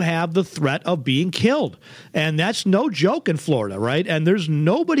 you have the threat of being killed. And that's no joke in Florida, right? And there's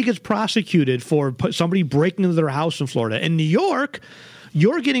nobody gets prosecuted for somebody breaking into their house in Florida. In New York,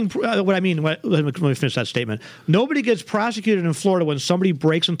 you're getting let me finish that statement. Nobody gets prosecuted in Florida when somebody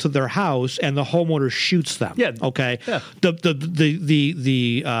breaks into their house and the homeowner shoots them. Yeah. Okay. Yeah.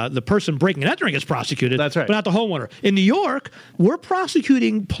 The person breaking and entering gets prosecuted. That's right. But not the homeowner. In New York, we're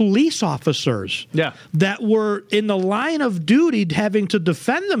prosecuting police officers. Yeah. That were in the line of duty having to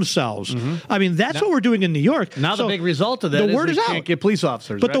defend themselves. Mm-hmm. I mean, that's what we're doing in New York. Now the big result of that is we can't get police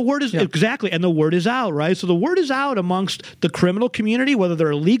officers. But the word is exactly, and the word is out, right? So the word is out amongst the criminal community, whether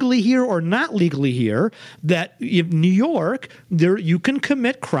they're legally here or not legally here, that in New York, you can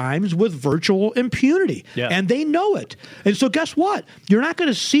commit crimes with virtual impunity. Yeah. And they know it. And so guess what? You're not going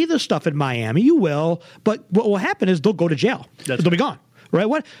to see this stuff in Miami. You will. But what will happen is they'll go to jail. They'll be gone. Right?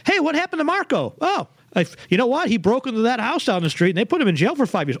 What happened to Marco? Oh, you know what? He broke into that house down the street, and they put him in jail for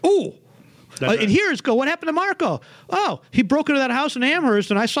 5 years. Oh. And here's what happened to Marco? Oh, he broke into that house in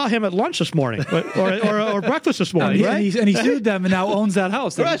Amherst, and I saw him at lunch this morning, or breakfast this morning, right? And he sued them and now owns that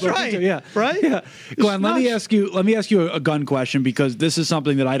house. That's right. Yeah, right. Yeah. Glenn, let me ask you a gun question, because this is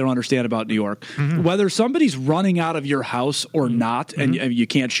something that I don't understand about New York. Mm-hmm. Whether somebody's running out of your house or not, and you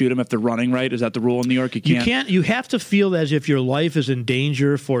can't shoot them if they're running, right? Is that the rule in New York? You can't. You have to feel as if your life is in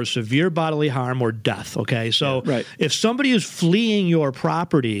danger for severe bodily harm or death. Okay, so if somebody is fleeing your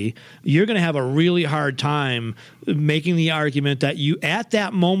property, you're going to have a really hard time making the argument that you, at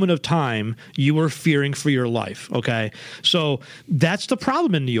that moment of time, you were fearing for your life. Okay, so that's the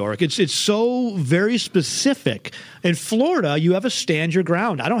problem in New York. It's so very specific. In Florida, you have a stand your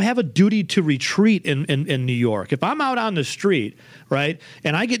ground. I don't have a duty to retreat in New York. If I'm out on the street, right,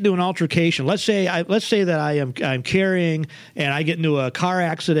 and I get into an altercation, let's say that I'm carrying and I get into a car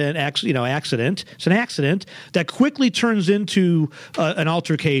accident. It's an accident that quickly turns into an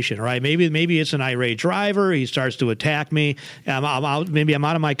altercation, right? Maybe it's an irate driver. He starts to attack me. Maybe I'm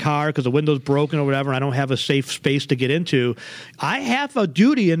out of my car because the window's broken or whatever. And I don't have a safe space to get into. I have a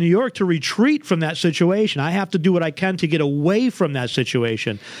duty in New York to retreat from that situation. I have to do what I can to get away from that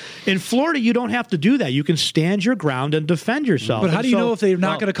situation. In Florida, you don't have to do that. You can stand your ground and defend yourself. But how do you know if they're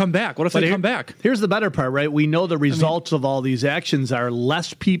not going to come back? What if they come back? Here's the better part, right? We know the results of all these actions are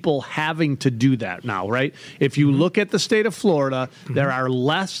less people having to do that now, right? If you look at the state of Florida, there are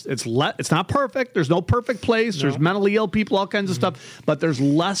less. It's not perfect. There's no perfect place. There's mentally ill people, all kinds of stuff. But there's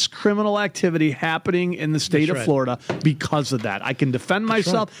less criminal activity happening in the state of Florida because of that. I can defend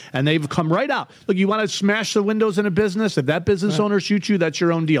myself, and they've come right out. Look, you want to smash the windows in a business? If that business owner shoots you, that's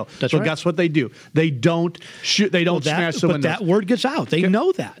your own deal. Guess what they do? They don't shoot. They don't smash the windows. But that word gets out. They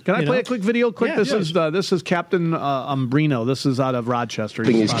know that. Can I play a quick video? This is Captain Umbrino. This is out of Rochester.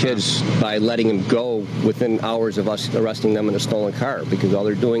 These kids by letting them go within hours of us arresting them in a stolen car, because all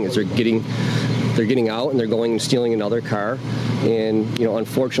they're doing is they're getting out and they're going and stealing another car. And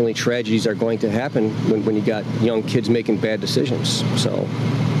unfortunately, tragedies are going to happen when you got young kids making bad decisions. So.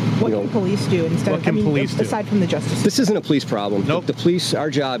 What can police do aside from the justice system? This isn't a police problem. Nope. The police, our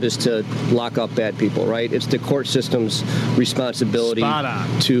job is to lock up bad people, right? It's the court system's responsibility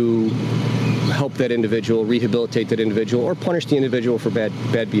to help that individual, rehabilitate that individual, or punish the individual for bad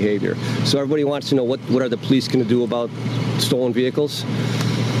behavior. So everybody wants to know what are the police going to do about stolen vehicles?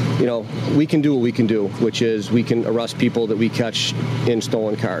 We can do what we can do, which is we can arrest people that we catch in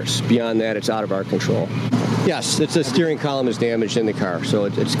stolen cars. Beyond that, it's out of our control. Yes, it's a steering column is damaged in the car, so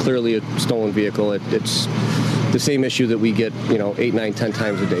it's clearly a stolen vehicle. It's the same issue that we get, 8, 9, 10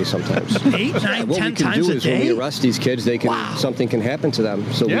 times a day sometimes. 8, 9, 10 times a day? What we can do is when we arrest these kids, something can happen to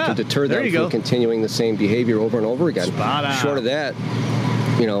them, so we can deter them from continuing the same behavior over and over again. Short of that,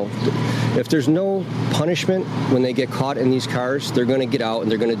 if there's no punishment when they get caught in these cars, they're going to get out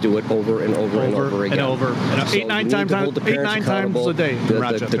and they're going to do it over and over and over again. So 8, 9 times a day.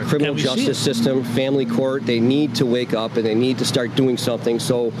 The criminal justice system, family court, they need to wake up and they need to start doing something,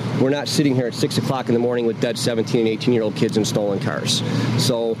 so we're not sitting here at 6 o'clock in the morning with dead 17 and 18-year-old kids in stolen cars.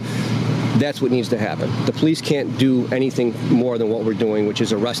 So that's what needs to happen. The police can't do anything more than what we're doing, which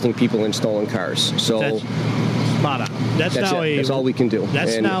is arresting people in stolen cars. So that's all we can do.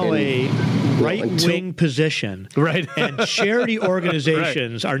 That's a right-wing position. Right. And charity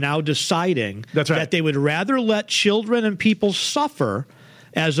organizations are now deciding that they would rather let children and people suffer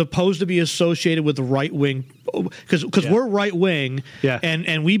as opposed to be associated with right-wing, because we're right-wing,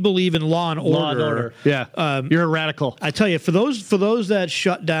 and we believe in law and order. Yeah, you're a radical. I tell you, for those that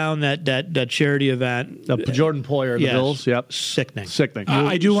shut down that charity event, Jordan Poyer, the Bills, sickening.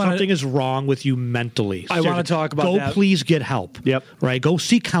 I do want something is wrong with you mentally. I want to talk about that. Please get help. Yep. Right. Go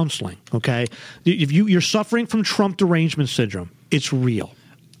seek counseling. Okay. If you're suffering from Trump derangement syndrome, it's real.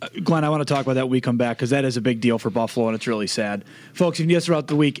 Glenn, I want to talk about that when we come back, because that is a big deal for Buffalo, and it's really sad. Folks, you can get us throughout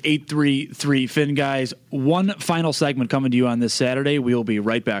the week, 833 Fin Guys. One final segment coming to you on this Saturday. We'll be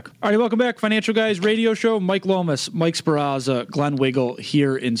right back. All right, welcome back. Financial Guys Radio Show. Mike Lomas, Mike Speraza, Glenn Wiggle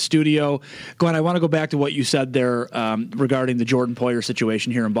here in studio. Glenn, I want to go back to what you said there regarding the Jordan Poyer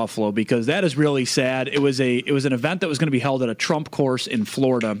situation here in Buffalo, because that is really sad. It was an event that was going to be held at a Trump course in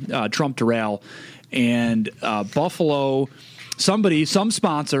Florida, Trump Doral, and Buffalo... some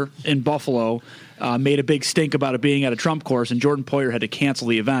sponsor in Buffalo made a big stink about it being at a Trump course, and Jordan Poyer had to cancel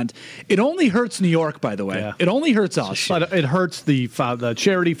the event. It only hurts New York, by the way. Yeah. It only hurts us. But it hurts the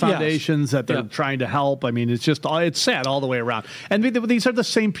charity foundations that they're trying to help. I mean, it's sad all the way around. And these are the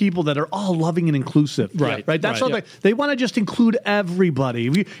same people that are all loving and inclusive. Right. That's what they want to just include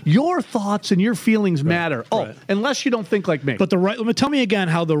everybody. Your thoughts and your feelings matter. Unless you don't think like me. But tell me again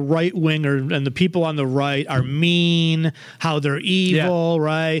how the right winger and the people on the right are mean, how they're evil,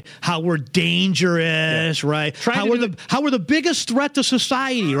 right? How we're dangerous, right? How we're the biggest threat to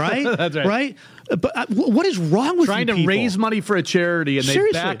society, right? That's right. Right? But what is wrong with trying to raise money for a charity and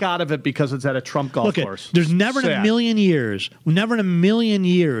they back out of it because it's at a Trump golf course? There's never in a million years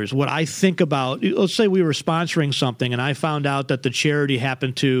what I think about. Let's say we were sponsoring something and I found out that the charity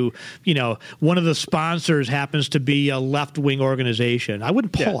happened to, one of the sponsors happens to be a left-wing organization. I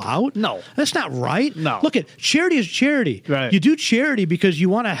wouldn't pull out. No. That's not right. No. Look, charity is charity. Right. You do charity because you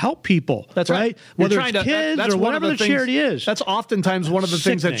want to help people. That's right. Whether it's kids or whatever the charity is. That's oftentimes one of the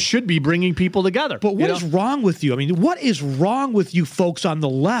things that should be bringing people together. But what is wrong with you? I mean, what is wrong with you folks on the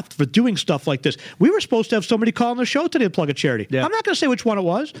left for doing stuff like this? We were supposed to have somebody call on the show today to plug a charity. Yeah. I'm not going to say which one it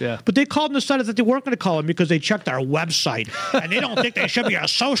was, but they called and decided that they weren't going to call him because they checked our website and they don't think they should be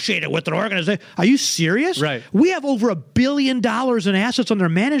associated with an organization. Are you serious? Right. We have over $1 billion in assets under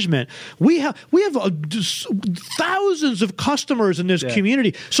management. We have thousands of customers in this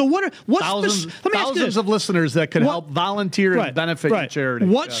community. So thousands of listeners that could help volunteer and benefit your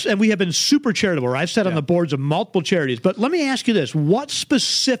charity. And we have been super charitable. I've sat on the boards of multiple charities. But let me ask you this. What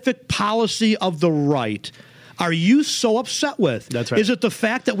specific policy of the right are you so upset with? That's right. Is it the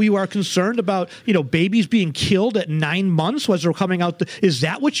fact that we are concerned about, babies being killed at 9 months as they're coming out? Is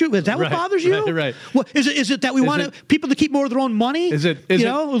that what bothers you? Right. What, is it that we want people to keep more of their own money? Is it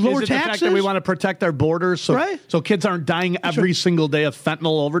lower taxes? The fact that we want to protect our borders so kids aren't dying every single day of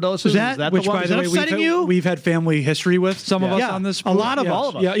fentanyl overdoses? Is that which, the one? by the way, we've had family history with some of us on this. A lot of all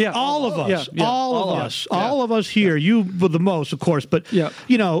of us. All of us. All of us here. You the most, of course. But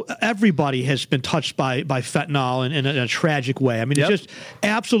everybody has been touched by fentanyl in a tragic way. I mean, it's just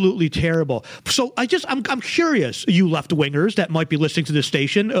absolutely terrible. So I'm curious, you left-wingers that might be listening to this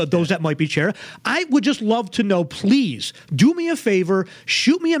station, those that might be chair, I would just love to know, please, do me a favor,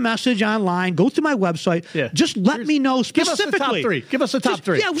 shoot me a message online, go to my website, just let me know specifically. Give us a top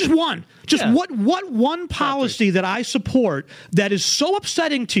three. Yeah, just one. What one policy that I support that is so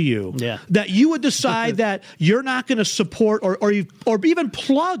upsetting to you that you would decide that you're not going to support or even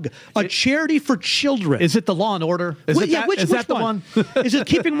plug a charity for children. Is it the Law and Order? Is that the one? Is it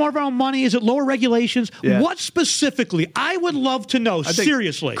keeping more of our own money? Is it lower regulations? What specifically? I would love to know,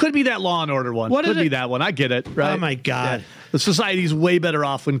 seriously. Could be that Law and Order one. Could be that one. I get it. Right? Oh, my God. Yeah. The society's way better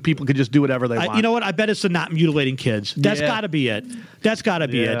off when people could just do whatever they want. You know what? I bet it's the not mutilating kids. That's got to be it. That's got to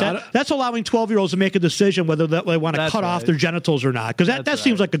be it. That's allowing 12-year-olds to make a decision whether they want to cut off their genitals or not. Because that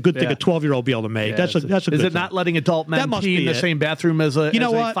seems like a good thing a 12-year-old be able to make. That's a good thing. Is it not letting adult men pee in the same bathroom as a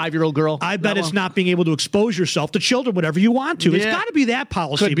 5-year-old girl? I bet it's not being able to expose yourself to children whenever you want to. It's got to be that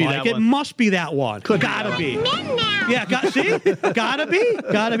policy, Mike. It must be that one. Gotta be. Yeah, see? Gotta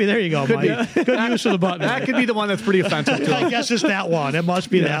be. There you go, Mike. Good use of the button. That could be the one that's pretty offensive to I guess it's that one. It must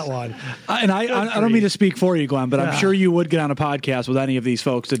be that one. And I don't mean to speak for you, Glenn, but I'm sure you would get on a podcast with any of these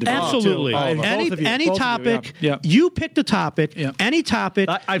folks to debate. Absolutely. Any topic. You pick the topic. Any topic.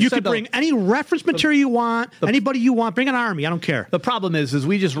 You could bring any reference material you want. Anybody you want. Bring an army. I don't care. The problem is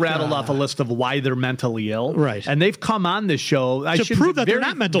we just rattled off a list of why they're mentally ill. Right. And they've come on this show to prove that they're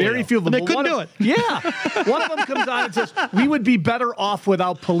not mentally ill. Very few of them. They couldn't do it. Yeah. One of them comes on and says, we would be better off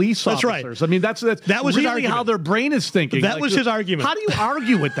without police officers. That's right. I mean, that was really his argument. how their brain is thinking. That was his argument. How do you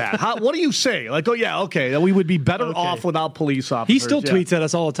argue with that? What do you say? Like, we would be better off without police officers. He still tweets at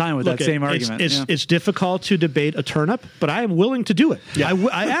us all the time with that same argument. It's difficult to debate a turnip, but I am willing to do it. Yeah.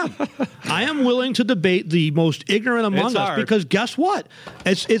 I am. I am willing to debate the most ignorant among us because guess what?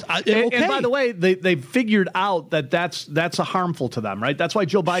 And by the way, they figured out that's harmful to them, right? That's why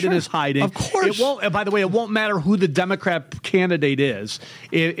Joe Biden is hiding. Of course. By the way, it won't matter who the Democrat candidate is.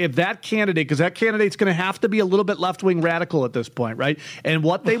 If that candidate, because that candidate's going to have to be a little bit left-wing radical at this point, right? And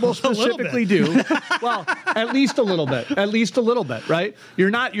what they will specifically do, well, at least a little bit, right? You're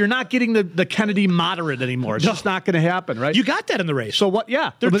not getting the Kennedy moderate anymore. It's just not going to happen, right? You got that in the race. So what?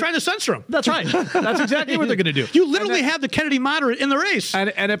 Yeah. They're trying to censor him. That's right. That's exactly what they're going to do. You literally have the Kennedy moderate in the race.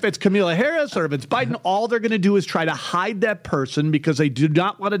 And if it's Kamala Harris or if it's Biden, all they're going to do is try to hide that person because they do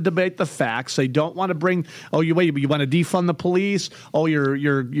not want to debate the facts. They don't want to bring, you want to defund the police? Oh,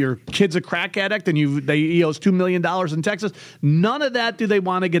 your kid's a crack addict and he owes $2 million in tax. Texas. None of that do they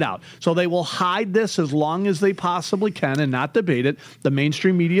want to get out. So they will hide this as long as they possibly can and not debate it. The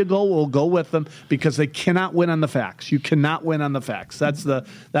mainstream media will go with them because they cannot win on the facts. You cannot win on the facts. That's the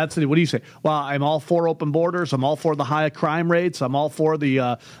what do you say? Well, I'm all for open borders. I'm all for the high crime rates. I'm all for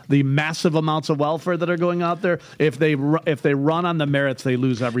the massive amounts of welfare that are going out there. If they run on the merits, they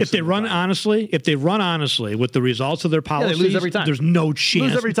lose every. If they run honestly with the results of their policies, they lose every time. There's no chance.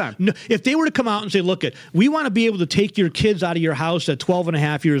 Lose every time. No, if they were to come out and say, "Look, we want to be able to take your kids out of your house at 12 and a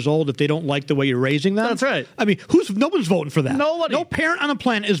half years old if they don't like the way you're raising them," that's right. I mean, no one's voting for that. Nobody. No parent on the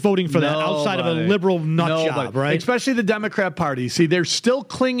planet is voting for that outside of a liberal nut job, right? Especially the Democrat Party. See, they're still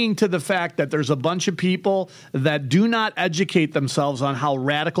clinging to the fact that there's a bunch of people that do not educate themselves on how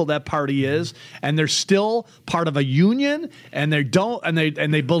radical that party is, and they're still part of a union, and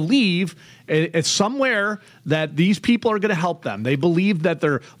they believe it's somewhere that these people are going to help them. They believe that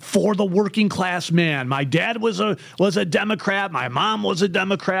they're for the working class man. My dad was a Democrat. My mom was a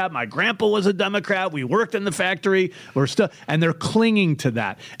Democrat. My grandpa was a Democrat. We worked in the factory. And they're clinging to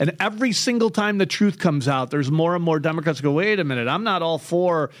that. And every single time the truth comes out, there's more and more Democrats who go, wait a minute, I'm not all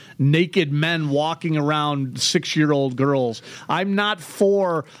for naked men walking around 6-year-old girls. I'm not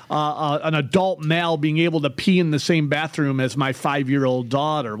for an adult male being able to pee in the same bathroom as my 5-year-old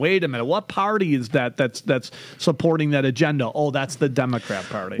daughter. Wait a minute, what party is that's supporting that agenda? Oh, that's the Democrat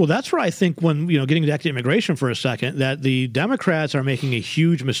Party. Well, that's where I think when, getting back to immigration for a second, that the Democrats are making a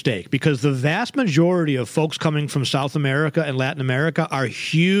huge mistake because the vast majority of folks coming from South America and Latin America are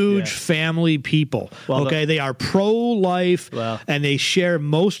huge family people. Well, they are pro-life and they share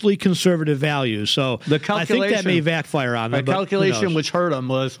mostly conservative values. So I think that may backfire on them. The calculation which hurt them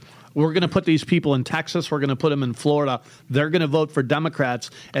was, we're going to put these people in Texas. We're going to put them in Florida. They're going to vote for Democrats,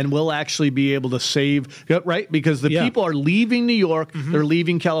 and we'll actually be able to save, right? Because the people are leaving New York. Mm-hmm. They're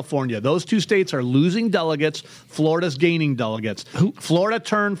leaving California. Those two states are losing delegates. Florida's gaining delegates. Florida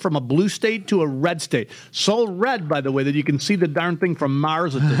turned from a blue state to a red state. So red, by the way, that you can see the darn thing from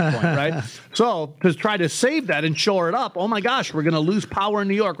Mars at this point, right? So to try to save that and shore it up, oh my gosh, we're going to lose power in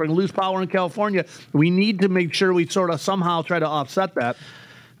New York. We're going to lose power in California. We need to make sure we sort of somehow try to offset that.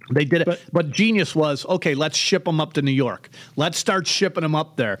 They did it. But genius was, okay, let's ship them up to New York. Let's start shipping them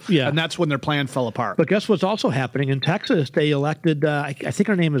up there. Yeah. And that's when their plan fell apart. But guess what's also happening? In Texas, they elected, I think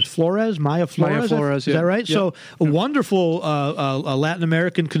her name is Maya Flores. Is that right? Yeah. So a wonderful Latin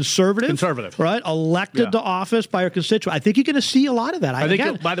American conservative. Right? Elected to office by her constituents. I think you're going to see a lot of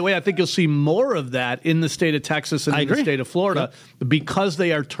that. By the way, I think you'll see more of that in the state of Texas and in the state of Florida because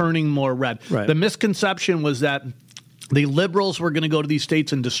they are turning more red. Right. The misconception was that the liberals were going to go to these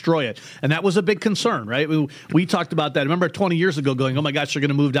states and destroy it. And that was a big concern, right? We talked about that. I remember 20 years ago going, oh, my gosh, they're going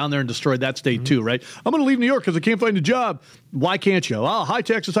to move down there and destroy that state too, right? I'm going to leave New York because I can't find a job. Why can't you? Oh, high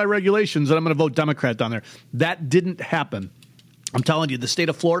taxes, high regulations, and I'm going to vote Democrat down there. That didn't happen. I'm telling you, the state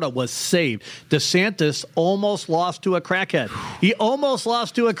of Florida was saved. DeSantis almost lost to a crackhead. He almost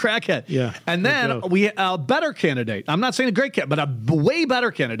lost to a crackhead. Yeah. And then a better candidate. I'm not saying a great candidate, but a way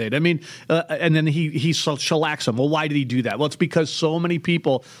better candidate. I mean, and then he shellacks him. Well, why did he do that? Well, it's because so many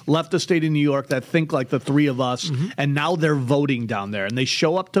people left the state of New York that think like the three of us, and now they're voting down there. And they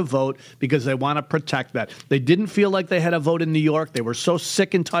show up to vote because they want to protect that. They didn't feel like they had a vote in New York. They were so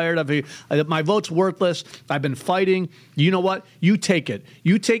sick and tired of it. My vote's worthless. I've been fighting. You know what? You take it.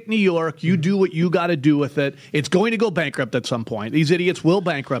 You take New York. You do what you got to do with it. It's going to go bankrupt at some point. These idiots will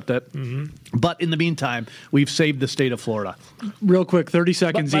bankrupt it. But in the meantime, we've saved the state of Florida. Real quick, 30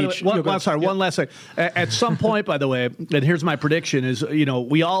 seconds each. One last thing. At some point, by the way, and here's my prediction, is,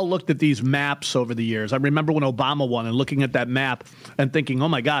 we all looked at these maps over the years. I remember when Obama won and looking at that map and thinking, oh,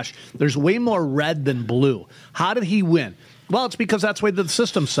 my gosh, there's way more red than blue. How did he win? Well, it's because that's the way the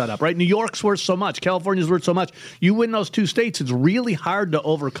system's set up, right? New York's worth so much. California's worth so much. You win those two states, it's really hard to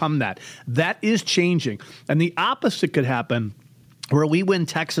overcome that. That is changing. And the opposite could happen. Where we win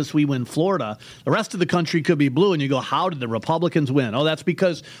Texas, we win Florida. The rest of the country could be blue, and you go, how did the Republicans win? Oh, that's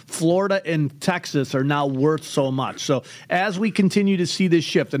because Florida and Texas are now worth so much. So as we continue to see this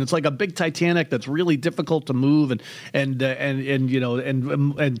shift, and it's like a big Titanic that's really difficult to move and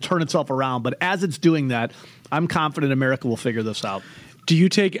turn itself around. But as it's doing that, I'm confident America will figure this out. Do you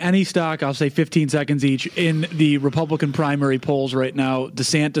take any stock, I'll say 15 seconds each, in the Republican primary polls right now?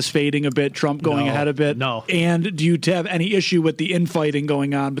 DeSantis fading a bit, Trump going ahead a bit? No. And do you have any issue with the infighting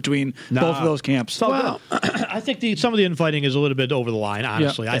going on between both of those camps? Well, I think some of the infighting is a little bit over the line,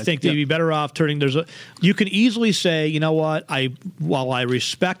 honestly. I think they'd be better off turning. You can easily say, you know what, while I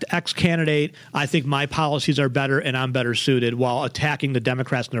respect X candidate, I think my policies are better and I'm better suited, while attacking the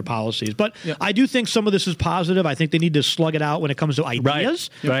Democrats and their policies. But I do think some of this is positive. I think they need to slug it out when it comes to identity ideas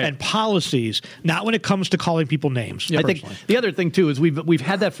and policies, not when it comes to calling people names. I think the other thing too is we've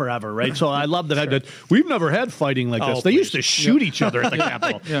had that forever, right? So I love that we've never had fighting like this. They used to shoot each other at the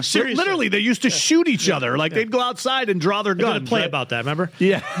Capitol. Seriously, literally, they used to shoot each other. Like they'd go outside and draw their guns. Play about that, remember?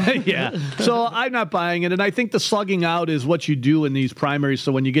 Yeah. So I'm not buying it, and I think the slugging out is what you do in these primaries.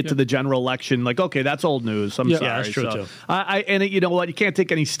 So when you get to the general election, like, okay, that's old news. I'm sorry. That's true too. You know what? You can't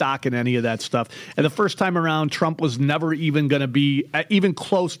take any stock in any of that stuff. And the first time around, Trump was never even going to be even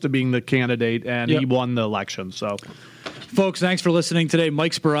close to being the candidate, and he won the election. So. Folks, thanks for listening today.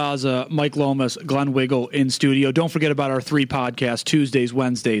 Mike Speraza, Mike Lomas, Glenn Wiggle in studio. Don't forget about our 3 podcasts, Tuesdays,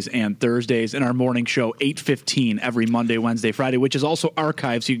 Wednesdays, and Thursdays, and our morning show, 8:15 every Monday, Wednesday, Friday, which is also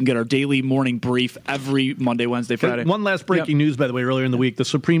archived, so you can get our daily morning brief every Monday, Wednesday, Friday. One last breaking news, by the way, earlier in the week. The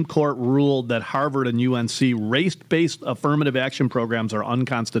Supreme Court ruled that Harvard and UNC race-based affirmative action programs are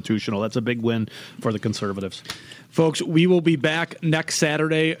unconstitutional. That's a big win for the conservatives. Folks, we will be back next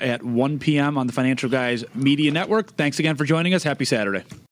Saturday at 1 p.m. on the Financial Guys Media Network. Thanks again for joining us. Happy Saturday.